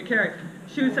is what I'm going to get Keri.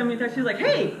 She would send me a text, she was like,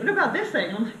 hey, what about this thing?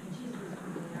 And I'm like,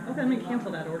 okay, let me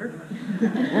cancel that order.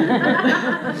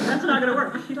 That's not going to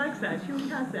work. She likes that. She already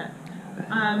has that.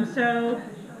 So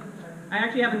I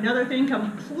actually have another thing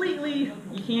completely,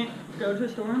 you can't go to a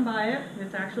store and buy it.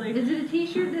 It's actually... Is it a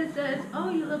t-shirt that says, oh,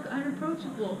 you look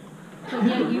unapproachable? So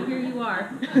yeah, here you are.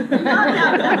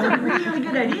 That's a really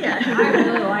good idea. I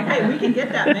really like Hey, that. we can get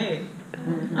that made.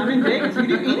 I'm in Vegas. We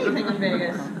do anything in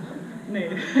Vegas.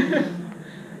 Made.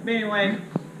 But anyway,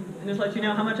 I'll just let you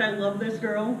know how much I love this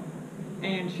girl.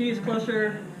 And she's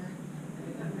closer.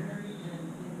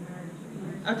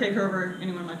 I'll take her over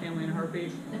anyone in my family in a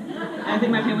heartbeat. I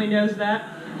think my family knows that.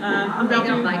 They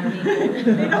don't like me.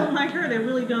 They don't like her. They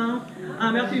really don't.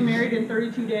 I'm about to be married in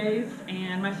 32 days,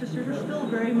 and my sisters are still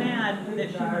very mad that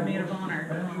she's my maid of honor.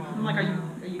 I'm like, are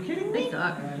you kidding me? They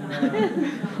suck.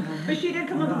 But she did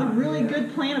come up with a really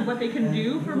good plan of what they can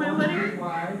do for my wedding.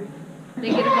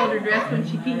 They get to hold her dress when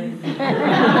she pees.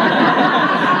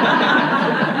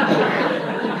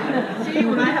 See,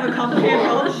 when I have a complicated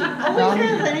problem, she always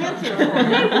has an answer.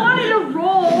 They wanted a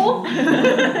roll.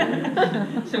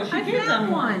 So she I gives found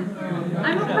them one.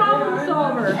 I'm a problem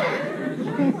solver.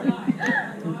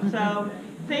 So,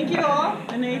 thank you all,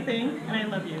 and anything, and I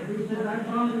love you. Alright,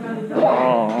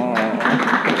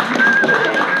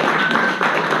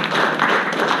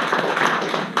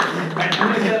 I'm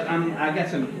gonna go, I got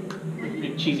some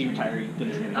cheesy retiree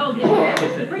things. Oh,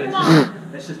 yeah. Bring them on.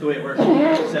 That's just the way it works.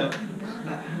 So,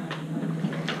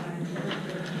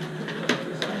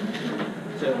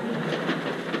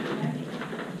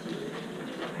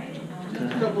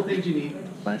 a couple things you need.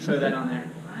 Throw that on there.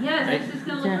 Yes, this is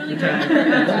going to look really good. Okay.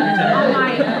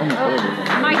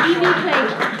 My DV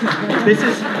tape. This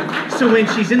is, so when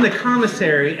she's in the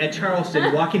commissary at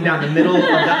Charleston walking down the middle of the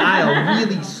aisle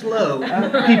really slow,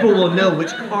 people will know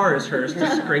which car is hers to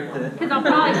scrape the... Because I'll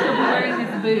probably still be wearing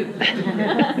this boot.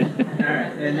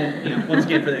 Alright, and then, once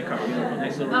again for that car, we have a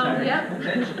nice little retire. Yep.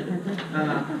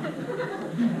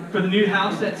 For the new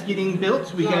house that's getting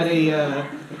built, we got a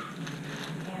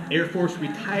Air Force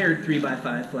retired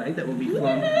 3x5 flag that will be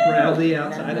flown proudly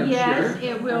outside, I'm sure. Yes,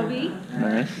 it will be.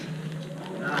 Nice.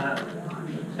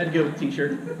 Had to go with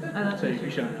t-shirt, so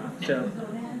you're showing off. So,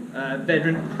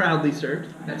 veteran proudly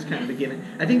served. That's kind of the given.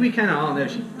 I think we kind of all know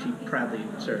she proudly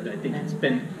served. I think it's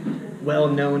been well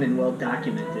known and well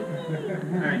documented.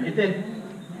 All right, and then,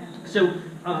 so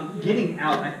getting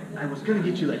out, I was going to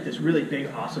get you like this really big,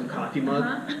 awesome coffee mug,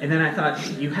 and then I thought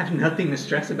you have nothing to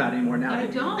stress about anymore now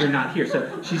that you're not here. So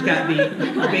she's got the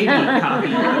baby coffee,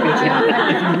 which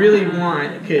if you really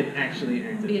want, could actually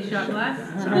Be a shot glass?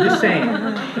 So I'm just saying,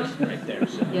 just right there.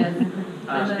 So. Yes.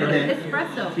 And then,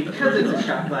 espresso. because it's a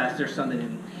shot glass, there's something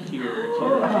in here too.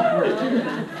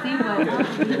 See what?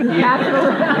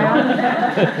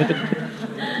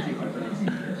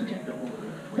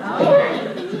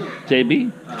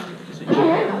 JB?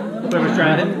 Whoever's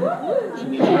driving, she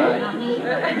needs to ride.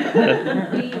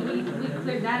 We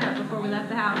cleared that up before we left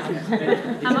the house.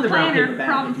 It's I'm in a the brown planner, paper bag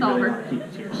problem if you really solver. want to keep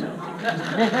it to yourself.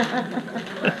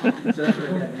 So that's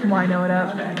what we got here. Wino it up.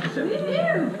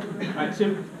 Alright,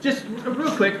 so just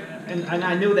real quick, and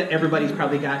I know that everybody's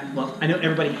probably got, well, I know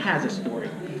everybody has a story.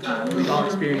 We've all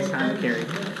experienced time with Keri.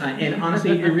 And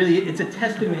honestly, it's a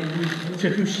testament to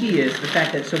who she is, the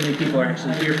fact that so many people are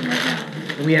actually here from right now.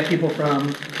 And we have people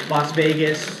from Las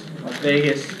Vegas,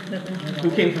 who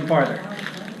came from farther?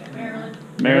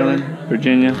 Maryland,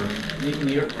 Virginia.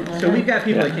 New York. So we've got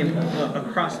people that came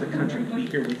across the country to be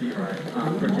here with you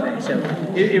for today. So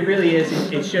it really is.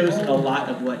 It shows a lot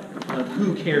of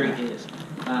who Keri is.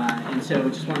 And so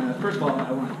just want to, first of all,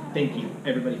 I want to thank you,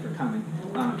 everybody, for coming.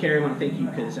 Keri, I want to thank you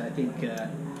because I think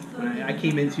when I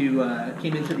came into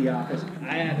the office,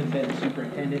 I haven't been a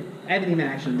superintendent. I haven't even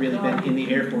actually really been in the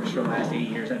Air Force for the last 8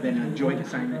 years. I've been on joint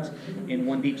assignments in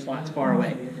one deep slots far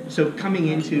away. So coming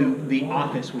into the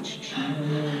office, which she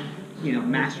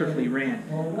masterfully ran,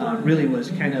 really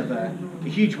was kind of a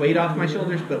huge weight off my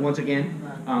shoulders. But once again,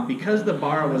 because the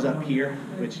bar was up here,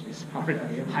 which is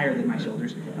higher than my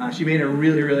shoulders, she made it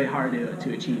really, really hard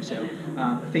to achieve. So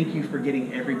thank you for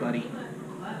getting everybody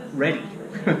ready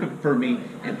for me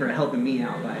and for helping me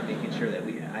out by making sure that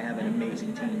I have an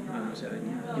amazing team. So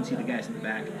you can see the guys in the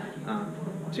back.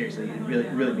 Seriously, it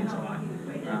really means a lot.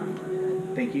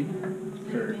 Thank you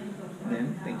for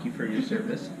them. Thank you for your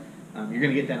service. You're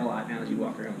going to get that a lot now as you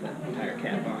walk around with that entire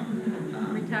cap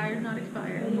on. Retired, not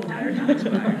expired. Retired, not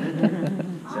expired.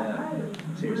 So,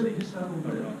 seriously, just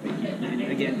overall, thank you. And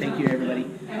again, thank you, everybody.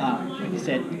 Like I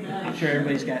said, I'm sure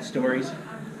everybody's got stories.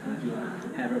 If you want to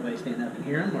have everybody stand up and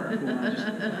hear them, or if you want to just,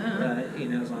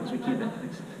 as long as we keep it.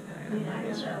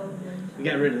 We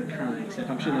got rid of the crying, except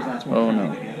I'm sure there's lots more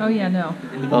crying. Oh yeah, no.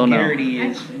 And the vulgarity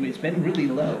it's been really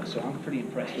low, so I'm pretty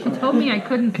impressed with She told me I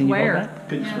couldn't swear.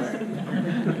 Couldn't swear.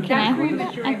 Can I hold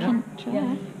that? I can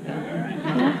try.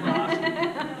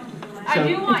 I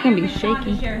do want It's gonna be Sean to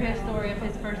shaky. share his story of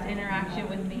his first interaction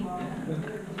with me.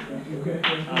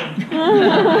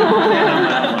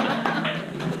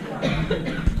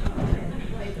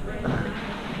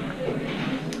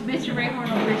 Mr. Rayhorn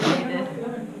will appreciate this.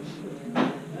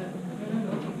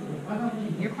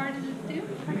 You're part of this too?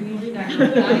 Or you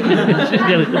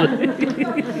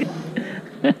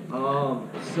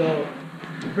So,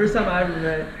 the first time I ever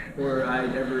met, or I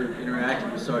ever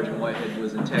interacted with Sergeant Whitehead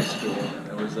was in tech school.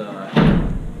 I was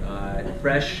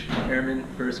fresh airman,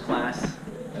 first class,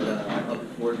 up at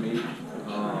Fort Meade.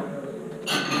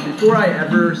 Before I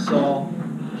ever saw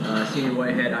Senior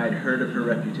Whitehead, I had heard of her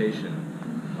reputation.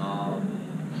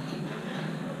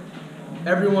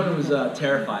 Everyone was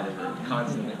terrified of her,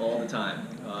 constantly, all the time.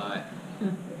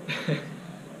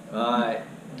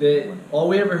 All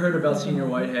we ever heard about Senior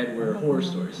Whitehead were horror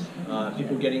stories.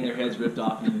 People getting their heads ripped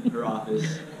off in her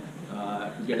office,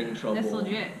 for getting in trouble. That's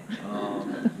legit.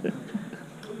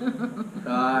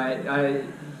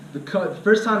 The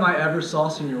first time I ever saw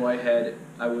Senior Whitehead,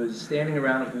 I was standing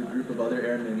around with a group of other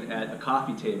airmen at a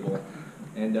coffee table,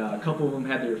 and a couple of them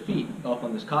had their feet up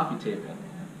on this coffee table.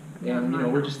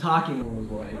 And we're just talking,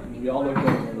 and we all looked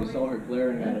over and we saw her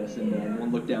glaring at us, and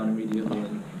one looked down immediately,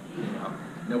 and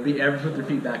nobody ever put their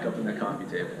feet back up on that coffee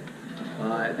table.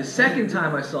 The second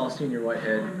time I saw Senior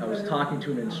Whitehead, I was talking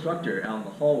to an instructor out in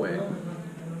the hallway,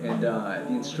 and the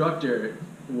instructor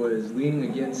was leaning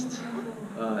against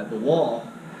the wall,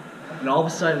 and all of a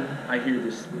sudden I hear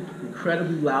this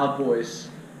incredibly loud voice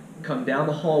come down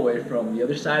the hallway from the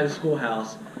other side of the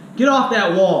schoolhouse. "Get off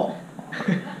that wall!"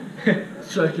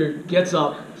 Instructor gets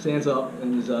up, stands up,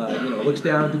 and is, looks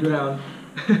down at the ground.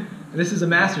 And this is a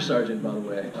master sergeant, by the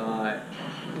way,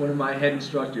 one of my head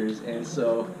instructors, and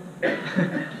so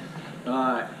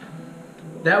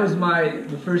that was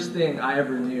the first thing I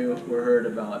ever knew or heard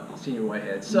about Senior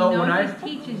Whitehead. So when this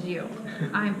teaches you,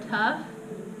 I'm tough,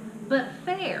 but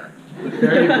fair.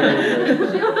 Very, very,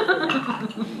 very.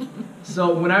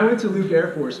 So when I went to Luke Air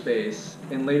Force Base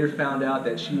and later found out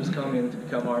that she was coming to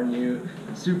become our new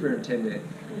superintendent.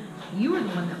 You were the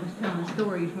one that was telling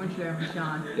stories, weren't you ever,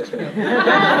 Sean? Yes, ma'am.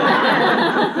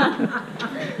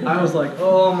 I was like,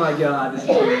 oh my God, this is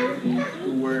going to be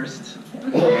the worst.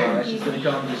 She's going to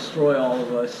come and destroy all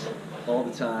of us all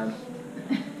the time.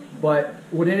 But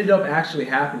what ended up actually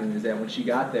happening is that when she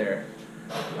got there,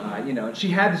 and she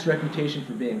had this reputation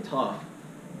for being tough,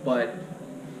 but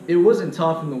it wasn't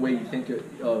tough in the way you think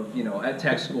of at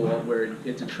tech school, where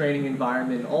it's a training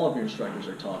environment, and all of your instructors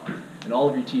are tough, and all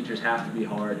of your teachers have to be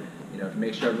hard, to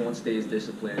make sure everyone stays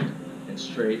disciplined and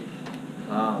straight.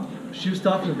 She was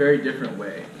tough in a very different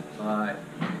way.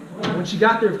 When she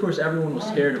got there, of course, everyone was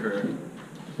scared of her,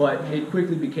 but it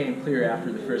quickly became clear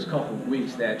after the first couple of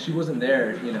weeks that she wasn't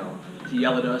there, to to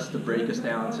yell at us, to break us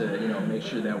down, to make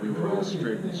sure that we were all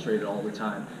straight all the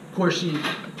time. Of course, she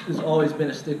has always been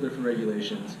a stickler for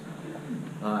regulations.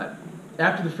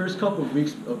 After the first couple of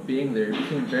weeks of being there, it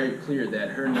became very clear that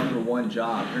her number one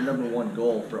job, her number one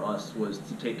goal for us was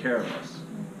to take care of us,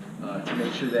 to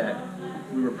make sure that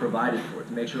we were provided for,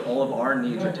 to make sure all of our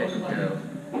needs are taken care of.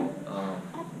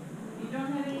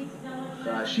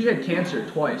 She had cancer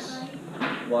twice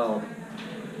while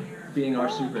being our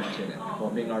superintendent, while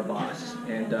being our boss,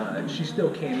 and she still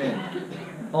came in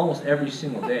almost every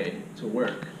single day to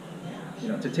work,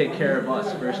 to take care of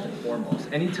us first and foremost.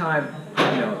 Anytime,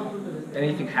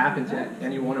 anything happened to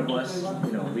any one of us,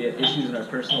 we had issues in our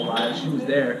personal lives, she was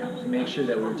there to make sure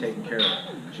that we were taken care of.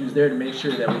 She was there to make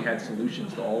sure that we had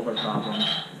solutions to all of our problems.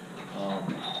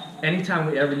 Anytime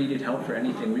we ever needed help for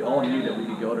anything, we all knew that we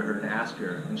could go to her and ask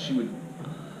her, and she would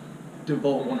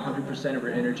devote 100% of her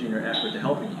energy and her effort to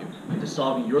helping you and to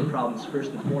solving your problems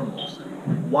first and foremost,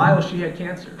 while she had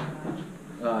cancer,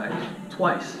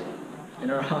 twice in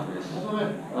our office.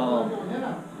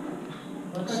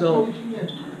 So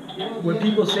when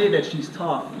people say that she's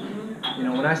tough,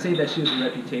 when I say that she has a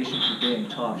reputation for being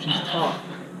tough, she's tough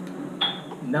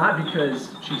not because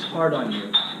she's hard on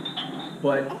you,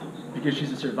 but because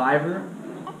she's a survivor,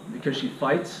 because she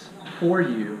fights for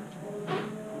you,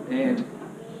 and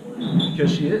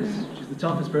because she's the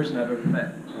toughest person I've ever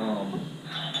met.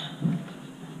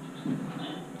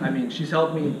 She's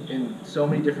helped me in so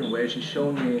many different ways. She's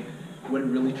shown me what it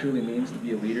really truly means to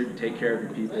be a leader, to take care of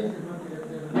your people.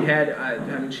 We had,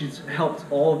 she's helped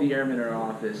all of the airmen in our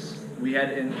office. We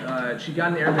had, she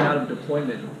got an airman out of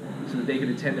deployment so that they could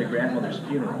attend their grandmother's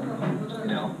funeral,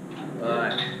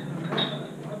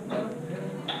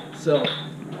 So,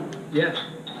 yeah,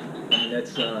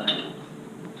 that's the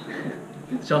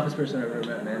toughest person I've ever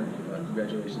met, man.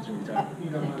 Congratulations on your time.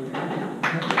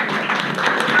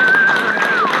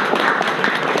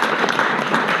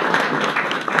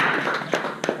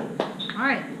 All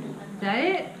right, is that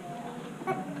it?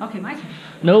 Okay, my turn.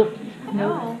 Nope.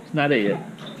 No. It's not it yet.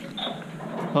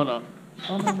 Hold on.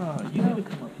 Oh, no. You need to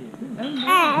come up here.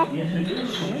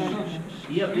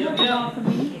 Yep.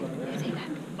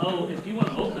 Oh, if you want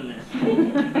to open this,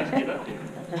 let's get up here.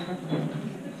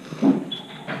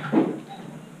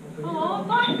 Oh,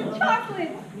 box of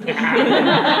chocolates.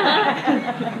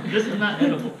 This is not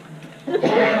edible.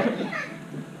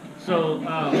 So,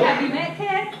 have you met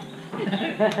Ted?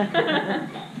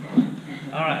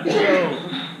 all right, so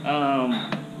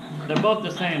they're both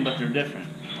the same, but they're different.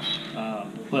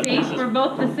 But See, we're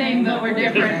both the same, but we're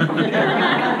different.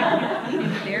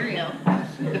 In stereo.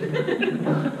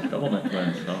 Double my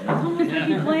friends. It's almost like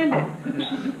you planned it.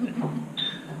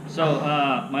 So,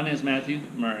 my name is Matthew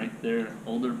Murray, their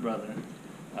older brother.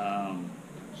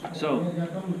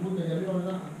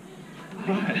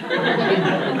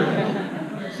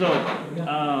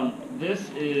 This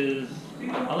is,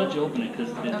 I'll let you open it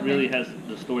because it really has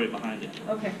the story behind it.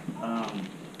 Okay.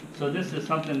 So this is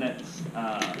something that's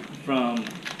from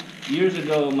years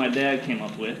ago my dad came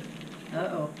up with.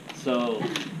 Uh-oh. So,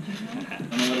 I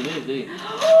don't know what it is, do you?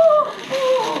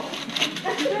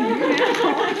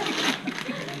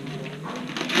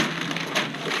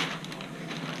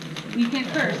 We can't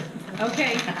curse.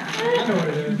 Okay.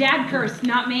 Dad cursed,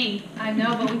 not me. I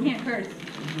know, but we can't curse.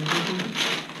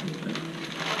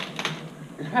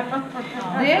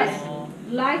 This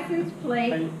license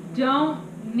plate don't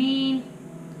mean.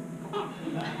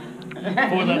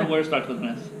 Four-letter word starts with an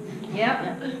S.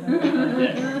 Yep.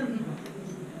 Yes.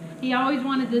 He always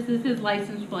wanted this as his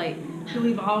license plate, so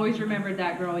we've always remembered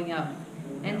that growing up.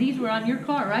 And these were on your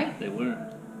car, right? They were.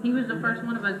 He was the first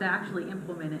one of us to actually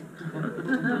implement it.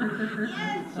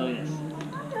 Yes. So yes.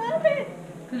 I love it.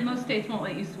 Because most states won't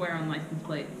let you swear on license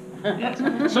plates. Yes.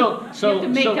 So you have to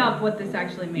make up what this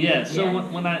actually means. Yeah. So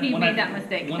when I made that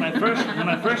mistake. when I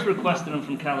first requested them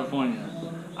from California,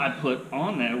 I put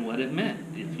on there what it meant.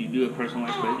 If you do a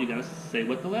personalized plate, you gotta say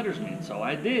what the letters mean. So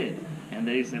I did, and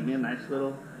they sent me a nice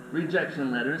little rejection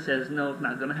letter. It says no, it's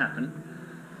not gonna happen.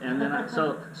 And then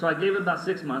so I gave it about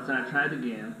 6 months, and I tried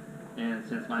again. And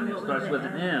since my name starts with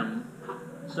an M,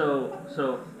 so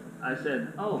I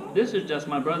said, oh, this is just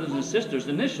my brothers and sisters'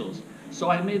 initials. So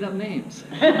I made up names.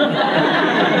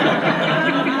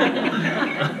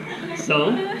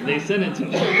 So they sent it to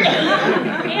me.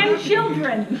 And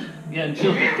children. Yeah, and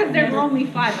children. Because there were only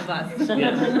 5 of us.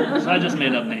 Yes. So I just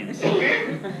made up names. So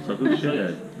who's she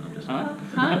dead? Huh?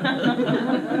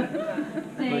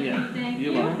 Thank you. Thank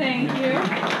you. Thank you.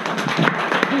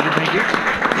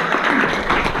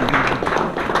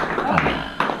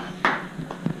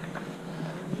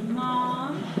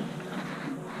 Mom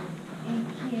and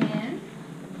Ken.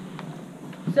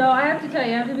 So I have to tell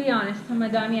you, I have to be honest. I'm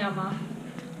gonna dime you out, Mom.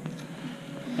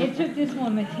 It took this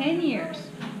woman 10 years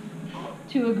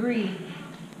to agree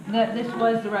that this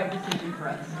was the right decision for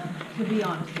us, to be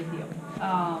honest with you.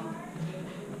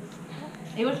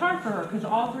 It was hard for her because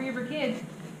all 3 of her kids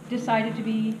decided to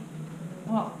be,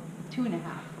 well, 2.5.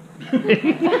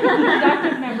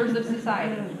 Productive members of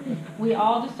society. We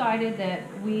all decided that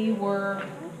we were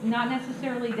not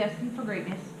necessarily destined for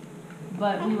greatness,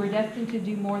 but we were destined to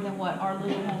do more than what our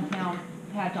little hometown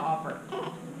had to offer.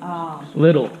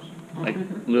 Little. Like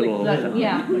little.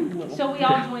 Yeah. So we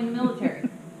all joined the military.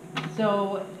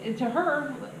 So to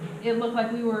her, it looked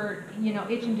like we were,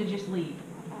 itching to just leave.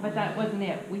 But that wasn't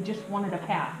it. We just wanted a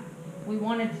path. We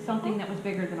wanted something that was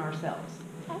bigger than ourselves.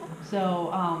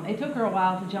 So it took her a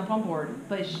while to jump on board,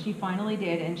 but she finally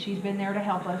did, and she's been there to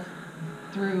help us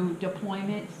through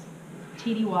deployments,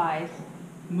 TDYs,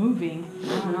 moving. I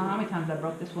don't know how many times I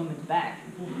broke this woman's back.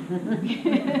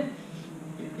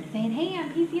 Saying, hey, I'm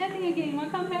PCSing again, you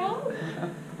want to come help?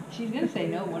 She's going to say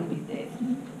no one of these days.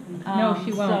 No,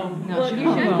 she won't. She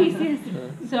won't.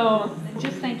 PCS. So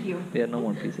just thank you no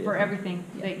more PCS. for everything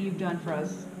that you've done for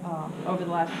us over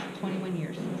the last 21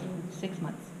 years, 6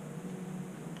 months.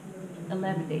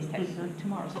 11 days technically.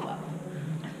 Tomorrow's 12.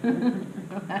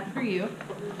 That's for you.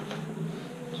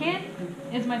 Kent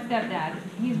is my stepdad.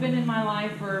 He's been in my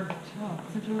life for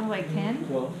since we were like 10.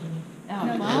 12.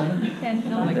 Oh, 12? 10.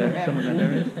 No, like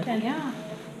 10. Yeah.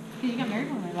 Because you got married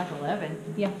when we were like 11.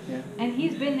 Yeah. And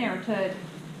he's been there to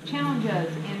challenge us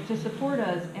and to support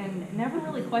us and never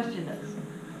really questioned us.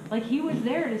 Like he was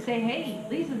there to say, hey,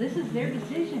 Lisa, this is their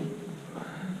decision.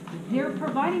 They're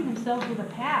providing themselves with a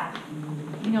path.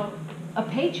 A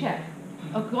paycheck,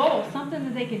 a goal, something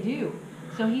that they can do.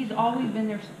 So he's always been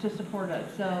there to support us.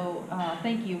 So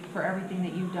thank you for everything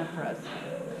that you've done for us.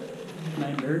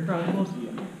 I'm very proud of most of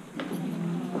you.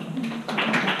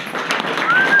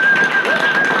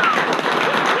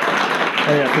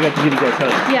 Oh yeah, I forgot to give you guys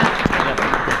hugs. Yeah.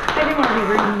 I didn't want to be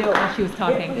rude and do it while she was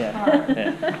talking.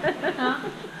 Yeah.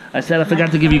 I said I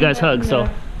forgot to give you guys hugs, so.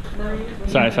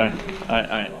 Sorry. All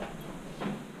right.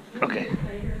 Okay.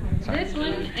 This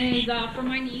one is for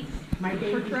my niece,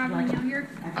 for traveling out here.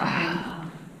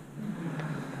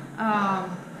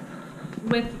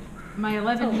 With my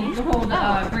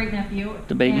 11-month-old great nephew.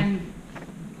 The baby. And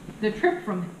the trip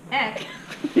from heck.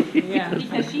 Yeah.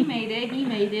 Because she made it, he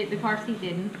made it, the car seat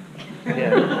didn't.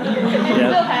 Yeah. And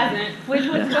still hasn't. Which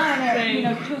was fun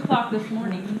at 2 o'clock this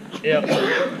morning. Yep.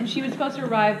 And she was supposed to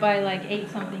arrive by like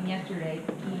 8-something yesterday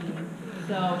evening.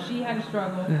 So she had a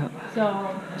struggle. Yeah.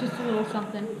 So just a little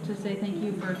something to say thank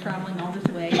you for traveling all this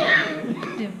way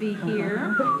to be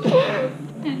here.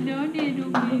 Hello,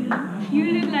 little baby. You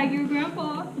look like your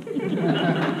grandpa.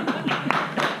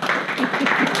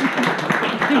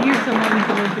 You're someone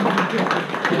who's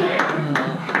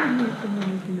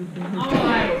All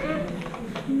right.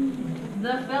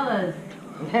 The fellas.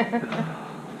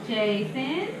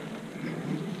 Jason.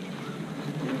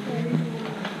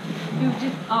 Who've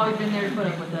just always been there to put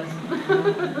up with us.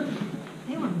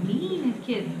 They were mean as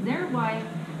kids. They're why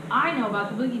I know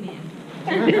about the boogeyman.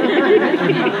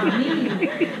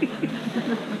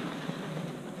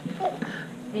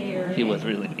 Eric. He was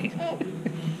really mean.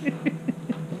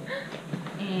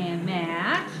 And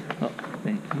Matt. Oh,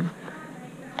 thank you.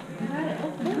 You got it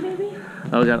open, baby.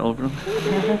 Oh, we got to open them?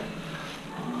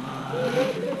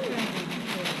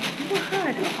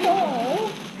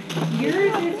 Oh,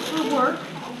 yours is for work.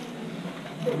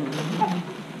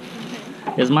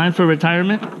 Is mine for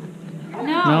retirement? No.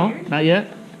 No, not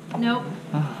yet. Nope.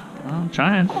 I'm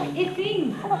trying. It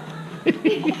sings. It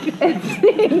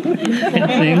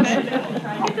sings.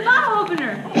 It's a bottle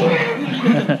opener.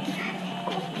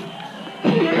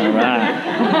 All right.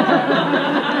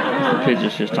 The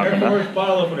pigeon's just talking about.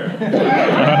 Bottle opener.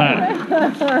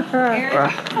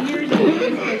 Eric, yours is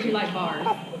because you like bars.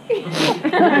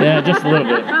 Yeah, just a little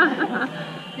bit. Did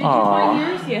you find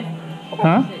yours? Yeah.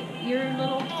 Huh? Your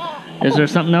little. Is there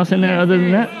something else in there other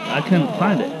than that? I couldn't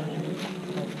find it.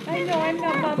 I know I'm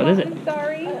not Mama. What is it? I'm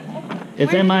sorry.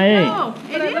 It's MIA. No,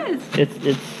 it is.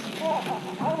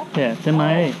 It's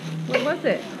MIA. What was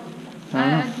it? I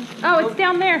don't know. Oh, it's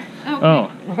down there. Oh,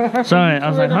 sorry. I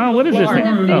was like, huh? What is this thing?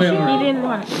 He Oh. didn't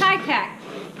want it. Tie tack.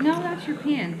 No, that's your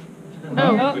pin.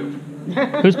 Oh.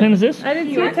 Whose pen is this? I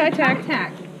didn't see a tie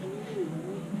tack.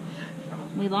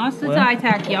 We lost the What? tie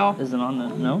tack, y'all. Is it on the?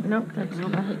 No. Nope, that's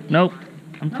not. Nope.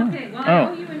 I'm telling. Okay, well, I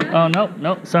owe you another. Oh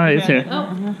nope. Sorry, it's here. Oh,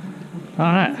 All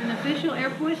right. it's an official Air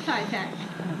Force tie tack.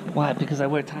 Why? Because I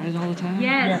wear ties all the time?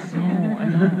 Yes.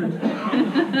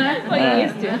 Well, you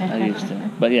used to. I used to.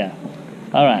 But yeah.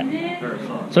 All right.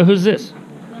 So who's this?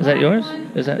 Is that yours?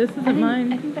 Is that? This isn't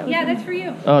mine. I think that was Yeah, that's for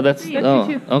you. Oh, that's. That's Oh,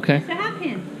 you too. okay. It's a hat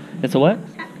pin. It's a what?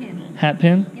 Hat pin. Hat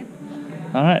pin. Yep.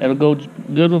 All right, it'll go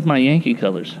good with my Yankee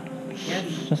colors.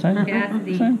 Yes. Just saying.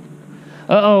 Cassidy.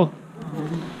 Uh-oh.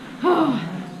 Oh,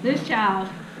 this child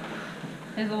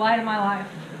is the light of my life.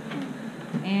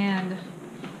 And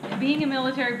being a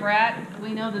military brat,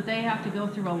 we know that they have to go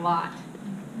through a lot.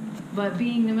 But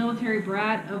being the military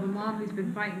brat of a mom who's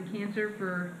been fighting cancer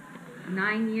for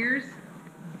 9 years,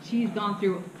 she's gone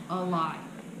through a lot.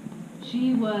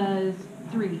 She was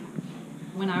 3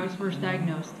 when I was first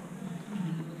diagnosed.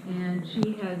 And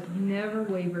she has never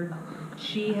wavered.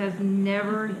 She has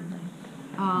never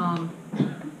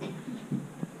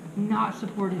not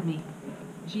supported me.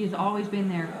 She has always been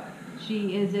there.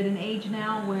 She is at an age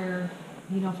now where,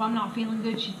 you know, if I'm not feeling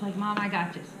good, she's like, Mom, I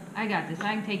got this. I got this.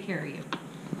 I can take care of you.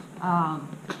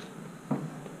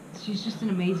 She's just an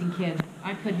amazing kid.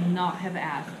 I could not have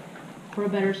asked for a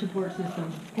better support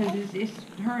system because it's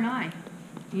her and I,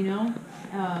 you know.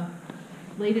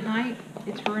 Late at night,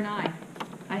 it's her and I.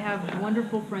 I have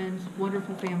wonderful friends,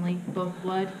 wonderful family, both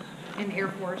blood and Air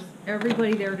Force.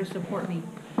 Everybody there to support me.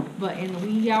 But in the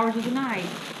wee hours of the night,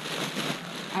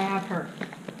 I have her.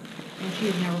 And she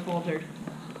has never faltered.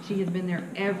 She has been there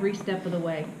every step of the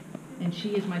way. And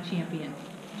she is my champion.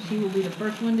 She will be the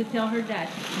first one to tell her dad,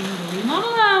 you need to leave Mom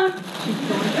alone. She's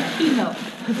going to chemo.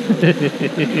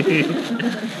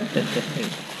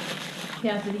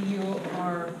 Cassidy, you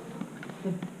are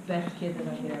the best kid that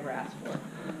I could ever ask for.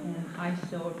 And I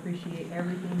so appreciate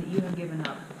everything that you have given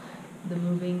up. The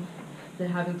moving, the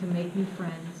having to make new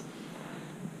friends,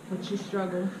 which is a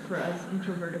struggle for us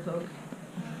introverted folk.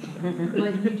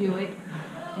 But you do it,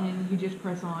 and you just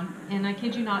press on. And I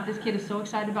kid you not, this kid is so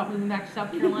excited about moving back to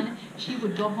South Carolina, she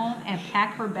would go home and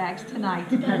pack her bags tonight.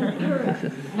 But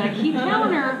I keep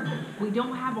telling her, we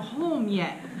don't have a home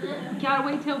yet. We gotta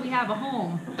wait till we have a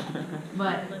home.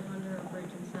 But I live under a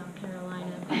bridge in South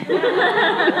Carolina.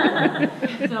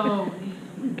 So,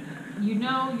 you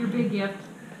know your big gift.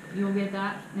 You'll get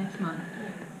that next month.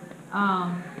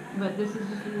 But this is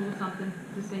just a little something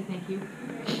to say thank you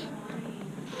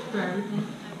for everything.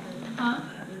 Huh?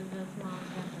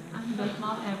 I'm the best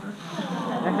mom ever.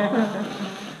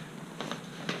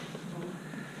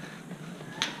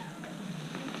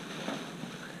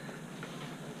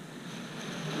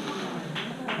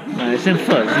 Nice and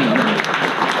fuzzy.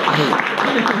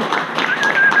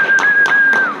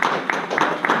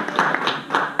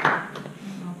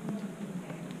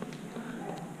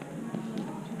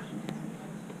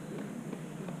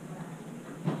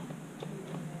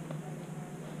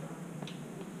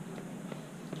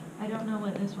 I don't know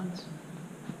what this one's.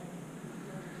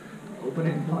 Open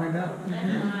it and find out.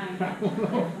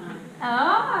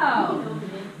 Oh!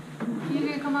 You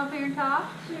gonna come up here and talk?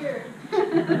 Sure.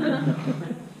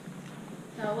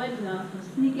 So I wasn't going to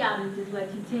sneak out and just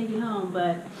let you take it home,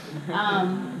 but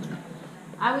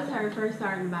I was her first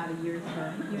sergeant about a year and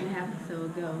a half or so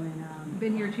ago, and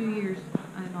Been here 2 years.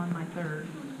 I'm on my 3rd.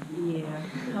 yeah,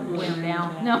 a couple Way of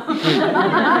down. No.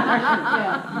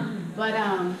 Yeah. But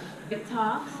it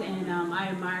talks, and I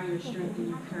admire your strength and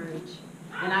your courage.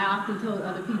 And I often told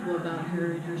other people about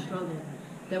her and her struggle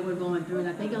that we're going through. And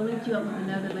I think I linked you up with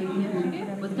another lady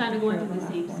who was kind of going through the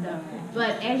same stuff.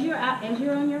 But as you're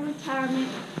on your retirement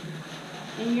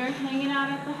and you're hanging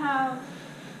out at the house,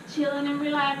 chilling and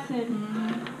relaxing,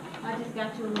 I just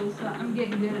got you a little something. I'm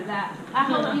getting good at that. I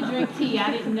hope you drink tea.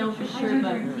 I didn't know for sure,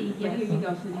 but drink tea, yeah, yes. here you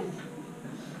go. So just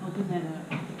open that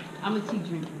up. I'm a tea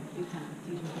drinker. Big time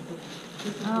tea drinker. This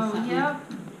is just something Yep.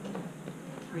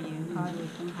 for you. Enjoy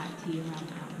some hot tea around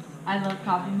the house. I love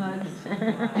coffee mugs.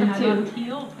 And I love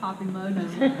teal coffee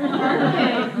mugs.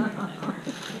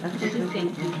 Okay. Just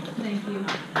thank you. Thank you.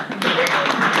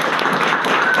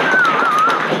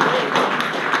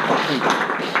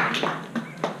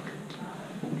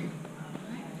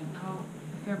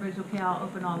 If everybody's okay, I'll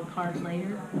open all the cards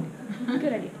later.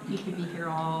 Good idea. You could be here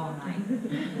all night.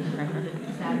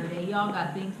 Saturday, y'all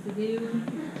got things to do.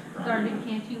 Sergeant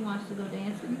Cantu wants to go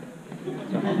dancing.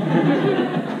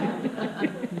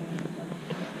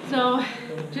 So,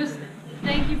 just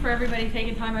thank you for everybody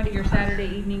taking time out of your Saturday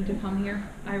evening to come here.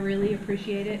 I really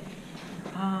appreciate it.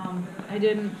 I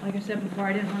didn't, like I said before,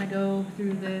 I didn't want to go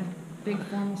through the big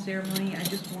formal ceremony. I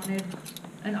just wanted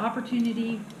an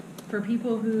opportunity for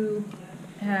people who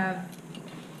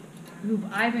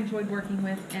I've enjoyed working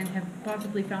with and have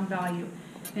possibly found value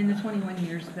in the 21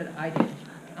 years that I did,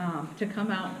 to come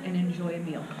out and enjoy a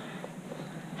meal.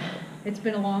 It's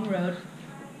been a long road.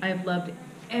 I have loved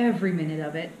every minute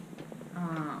of it.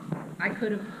 I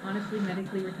could have honestly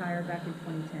medically retired back in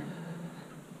 2010,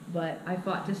 but I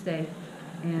fought to stay,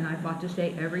 and I fought to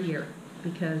stay every year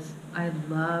because I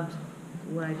loved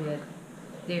what I did.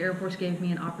 The Air Force gave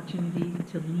me an opportunity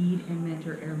to lead and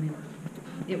mentor airmen.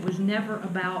 It was never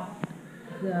about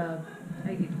the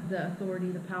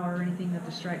authority, the power, or anything that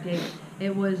the strike gave.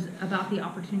 It was about the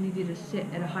opportunity to sit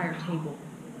at a higher table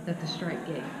that the strike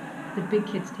gave, the big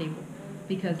kids table,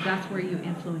 because that's where you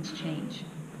influence change.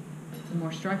 The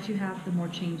more strikes you have, the more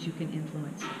change you can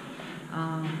influence.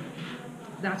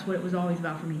 That's what it was always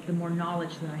about for me, the more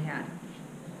knowledge that I had.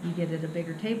 You get at a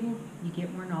bigger table, you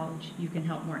get more knowledge, you can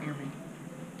help more airmen.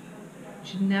 You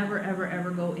should never, ever,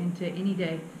 ever go into any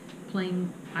day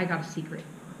playing I got a secret,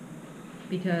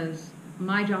 because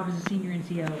my job as a senior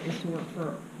NCO is to work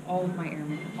for all of my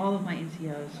airmen, all of my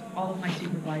NCOs, all of my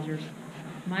supervisors.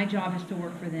 My job is to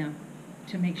work for them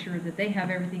to make sure that they have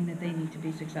everything that they need to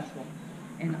be successful.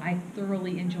 And I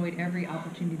thoroughly enjoyed every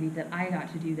opportunity that I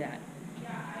got to do that.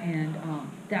 And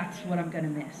that's what I'm going to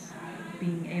miss,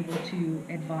 being able to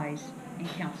advise and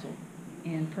counsel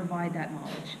and provide that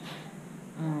knowledge.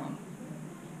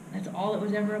 That's all it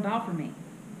was ever about for me.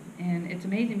 And it's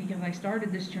amazing because I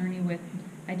started this journey with,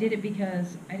 I did it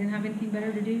because I didn't have anything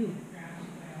better to do.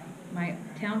 My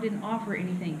town didn't offer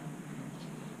anything.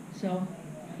 So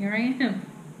here I am,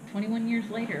 21 years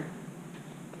later,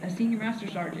 a senior master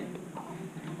sergeant,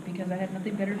 because I had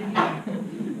nothing better to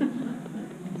do.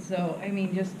 So, I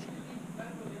mean, just,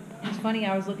 it's funny,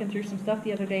 I was looking through some stuff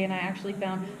the other day and I actually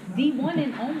found the one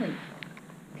and only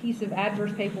piece of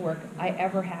adverse paperwork I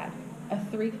ever had, a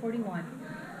 341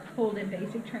 pulled in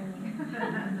basic training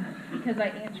because I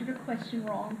answered a question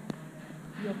wrong.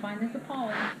 You'll find this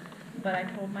appalling, but I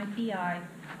told my PI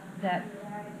that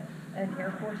an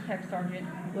Air Force Tech Sergeant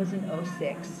was an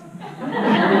 06.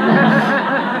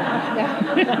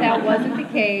 that wasn't the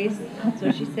case.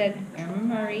 So she said, Airman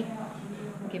Murray,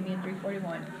 give me a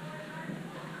 341.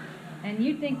 And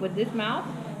you'd think with this mouth,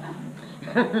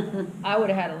 I would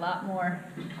have had a lot more.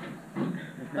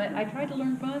 But I tried to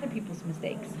learn from other people's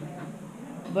mistakes.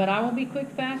 But I won't be quick,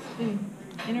 fast, and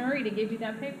in a hurry to give you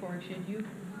that paperwork should you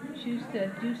choose to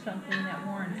do something that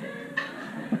warrants it.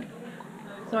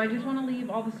 So I just want to leave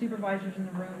all the supervisors in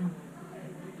the room.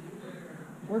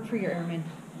 Work for your airmen.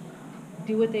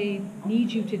 Do what they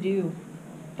need you to do,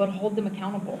 but hold them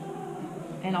accountable.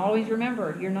 And always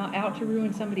remember, you're not out to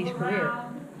ruin somebody's career.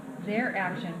 Their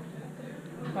action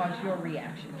caused your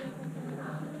reaction.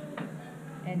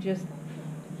 And just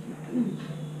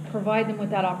provide them with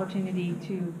that opportunity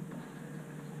to,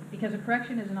 because a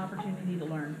correction is an opportunity to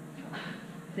learn.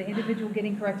 The individual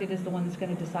getting corrected is the one that's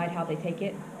going to decide how they take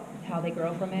it, how they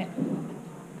grow from it.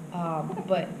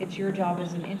 But it's your job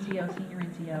as an NCO, senior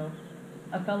NCO,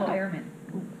 a fellow airman,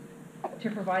 to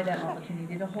provide that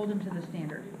opportunity, to hold them to the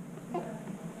standard.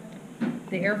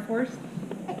 The Air Force,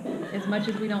 as much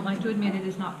as we don't like to admit it,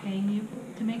 is not paying you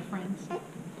to make friends.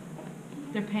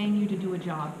 They're paying you to do a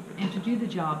job, and to do the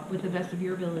job with the best of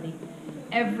your ability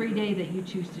every day that you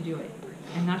choose to do it.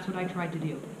 And that's what I tried to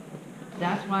do.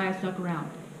 That's why I stuck around.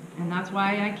 And that's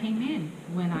why I came in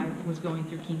when I was going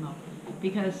through chemo.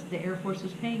 Because the Air Force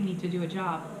was paying me to do a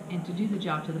job, and to do the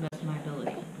job to the best of my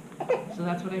ability. So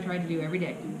that's what I tried to do every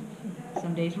day.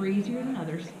 Some days were easier than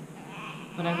others.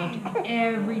 But I loved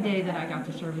every day that I got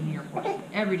to serve in the Air Force.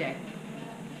 Every day.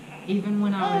 Even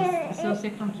when I was so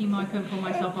sick from chemo I couldn't pull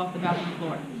myself off the bathroom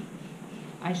floor.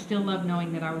 I still loved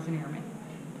knowing that I was an airman.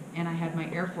 And I had my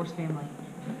Air Force family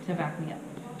to back me up.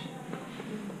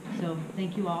 So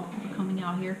thank you all for coming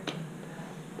out here.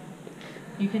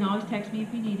 You can always text me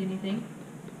if you need anything.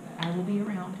 I will be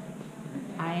around.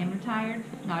 I am retired,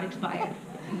 not expired.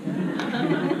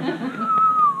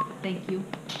 Thank you.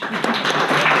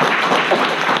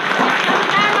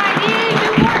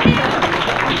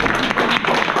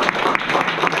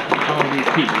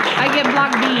 I get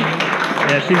block B.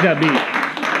 Yeah, she's got B.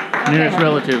 Nearest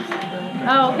relative.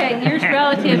 Oh, okay. Nearest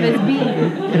relative is B.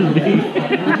 Is B.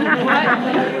 What?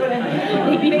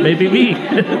 Maybe B.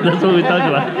 That's what we talked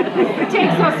about. It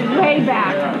takes us way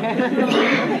back.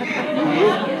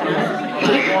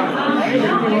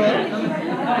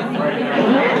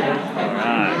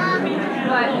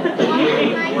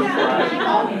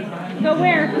 Go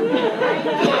where?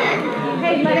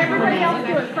 Hey, let everybody else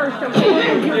do it first,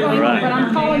 okay? All right. But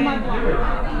I'm calling my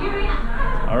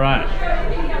block. All right.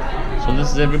 So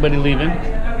this is everybody leaving.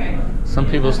 Some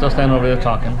people are still standing over there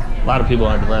talking. A lot of people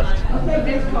already left.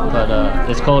 But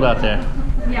it's cold out there.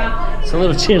 Yeah. It's a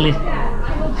little chilly. A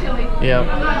little chilly. Yeah.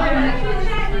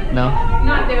 No?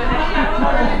 Not doing it.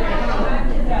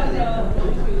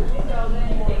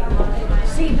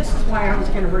 See, this is why I was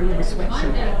going to bring you the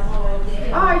sweatshirt.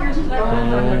 Oh, you're just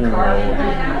going in the car.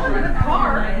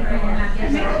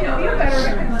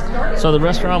 So the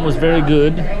restaurant was very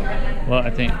good. Well, I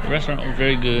think the restaurant was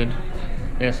very good.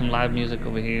 They had some live music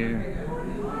over here.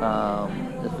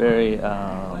 It's very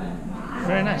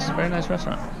nice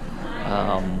restaurant.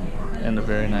 And a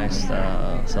very nice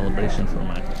celebration for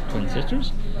my twin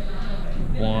sisters.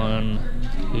 One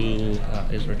who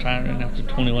is retiring after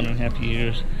 21 and a half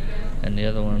years, and the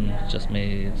other one just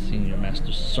made Senior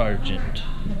Master Sergeant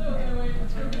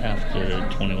after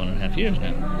 21 and a half years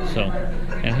now. So,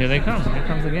 and here they come. Here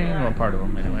comes the gang. Well, part of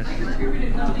them, anyways.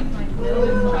 Every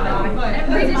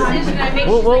decision I make,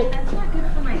 Whoa, whoa. that's not good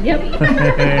for my Yep.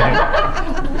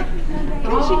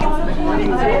 Just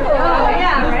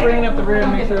bringing up the rear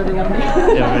makes sure everyone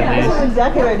That's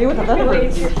exactly what I do with the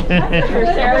leathers.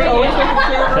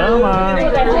 Come on.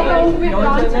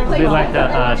 Be like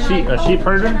a sheep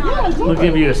herder. We'll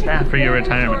give you a staff for your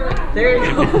retirement. There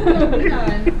you go.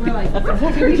 That's exactly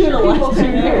what we did the last 2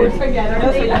 years.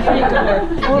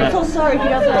 Oh, I'm so sorry if you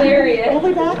guys are serious. We'll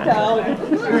be back though.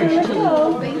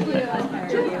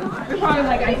 You're probably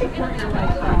like, I support your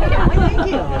lifestyle.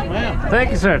 Thank you.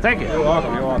 Thank you, sir. Thank you. You're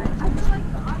welcome. You're welcome.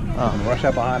 Rush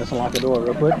out behind us and lock the door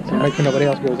real quick, so make sure nobody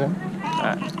else goes in.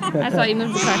 I saw you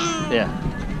move the car. Yeah.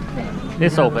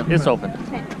 It's open. It's open.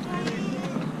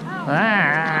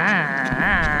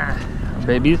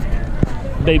 Babies.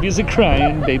 Babies are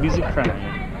crying. Babies are crying.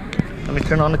 Let me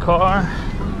turn on the car.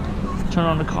 Turn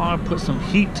on the car. Put some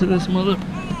heat to this mother.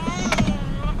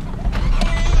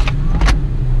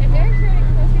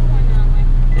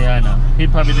 Yeah, I know. He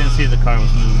probably didn't see the car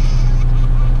was moved.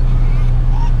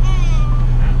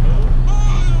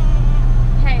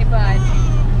 Hey, bud.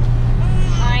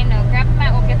 I know. Grandpa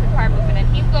Matt will get the car moving, and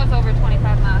he goes over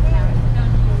 25 miles an hour.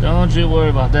 So Don't you worry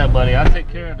about that, buddy. I'll take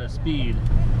care of the speed.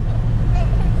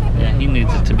 Yeah, he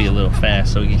needs it to be a little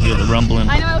fast so he can hear the rumbling.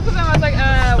 I know, I looked at him, I was like,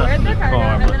 where's the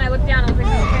car? And then I looked down, I was like,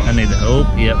 oh, okay. I need to,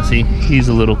 oh, yep, see, he's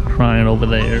a little crying over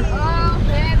there.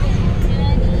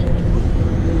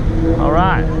 All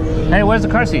right. Hey, where's the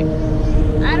car seat?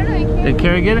 I don't know. Did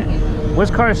Keri get it?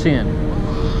 Which car is she in?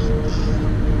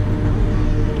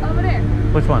 Over there.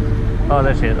 Which one? Oh,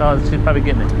 there she is. Oh, she's probably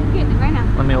getting it. I'm getting it right now.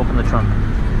 Let me open the trunk.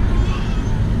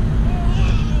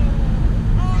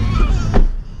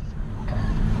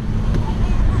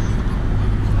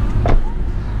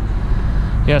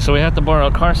 Yeah, so we have to borrow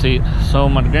a car seat so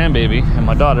my grandbaby and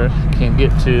my daughter can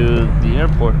get to the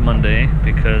airport Monday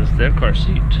because their car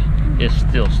seat is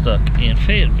still stuck in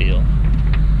Fayetteville.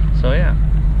 So yeah,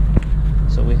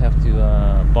 so we have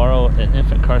to borrow an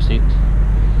infant car seat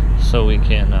so we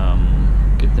can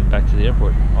get them back to the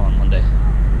airport on Monday.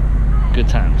 Good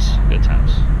times, good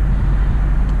times.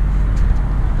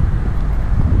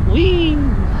 Whee!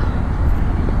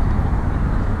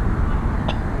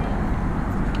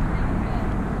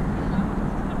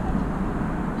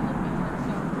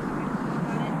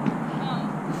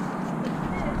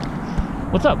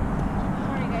 What's up?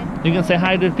 You gonna say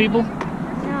hi to the people?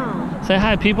 No. Say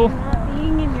hi, people. I'm not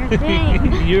being in your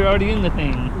thing. You're already in the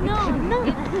thing. No, I'm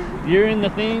not. You're in the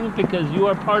thing because you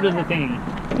are part of the thing.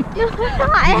 No,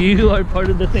 I'm not. You are part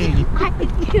of the thing.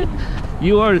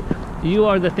 You are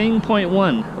the thing point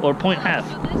one or point half.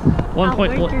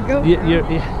 1.1.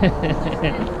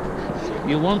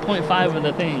 You're 1.5 of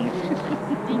the thing.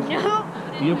 No.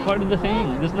 You're part of the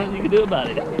thing. There's nothing you can do about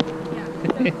it.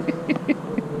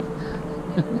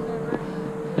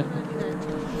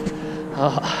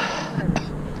 Oh.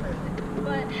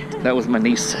 That was my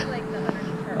niece.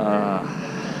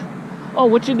 Oh,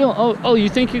 what you doing? Oh, you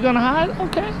think you're gonna hide?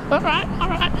 Okay, all right.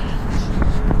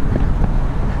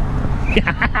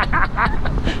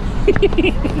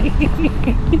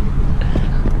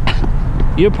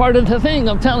 You're part of the thing,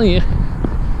 I'm telling you.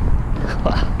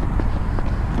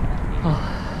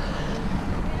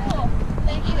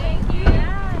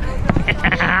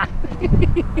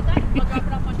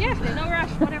 Yeah, no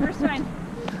rush, whatever's fine.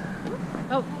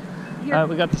 Oh, all right,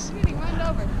 we got this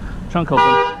trunk open.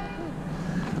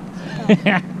 You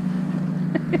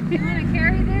want to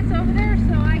carry this over there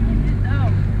so I can just,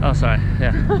 Oh, sorry,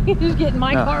 yeah. You're just getting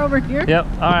my car over here? Yep,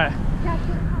 all right.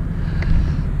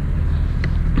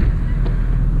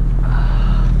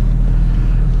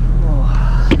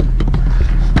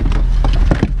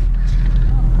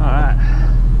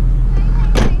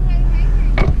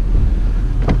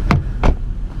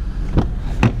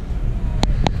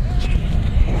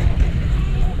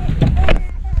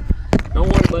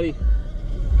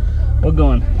 We're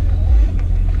going.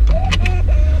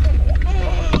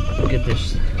 Look at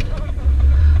this.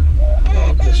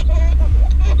 This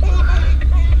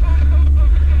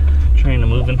train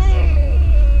moving. I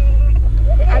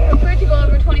prefer to go over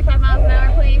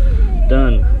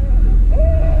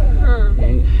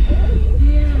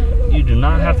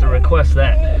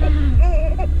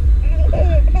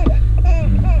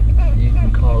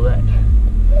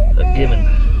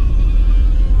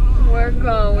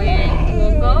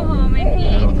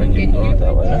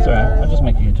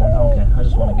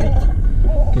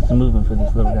for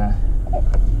this little guy?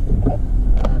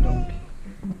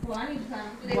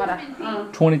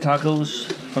 20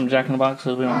 tacos from Jack in the Box,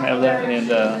 so we don't have that, and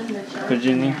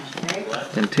Virginia,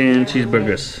 and 10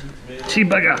 cheeseburgers.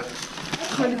 Cheeseburger!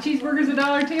 Were the cheeseburgers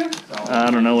 $1 too?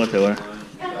 I don't know what they were.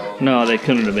 No, they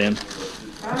couldn't have been.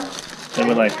 They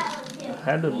were like,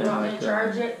 had to have been like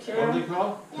Charge it too. What do they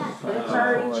call?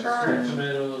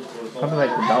 probably like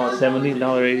 $1.70,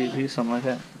 $1.80 a piece, something like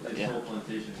that. Yeah.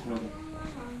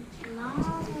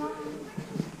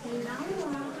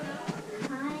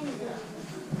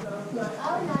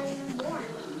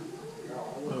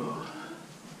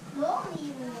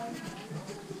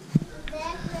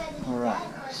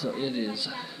 Alright, so it is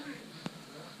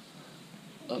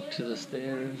up to the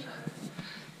stairs,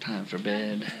 time for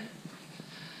bed,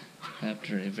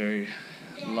 after a very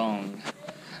long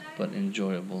but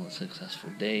enjoyable and successful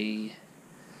day.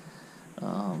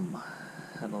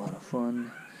 Had a lot of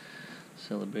fun,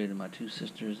 celebrated my 2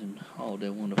 sisters and all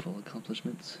their wonderful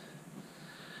accomplishments.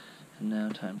 And now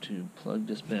time to plug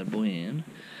this bad boy in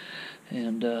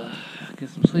and get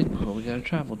some sleep before we gotta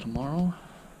travel tomorrow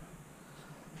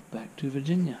back to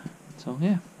Virginia. So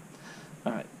yeah,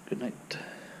 alright, good night.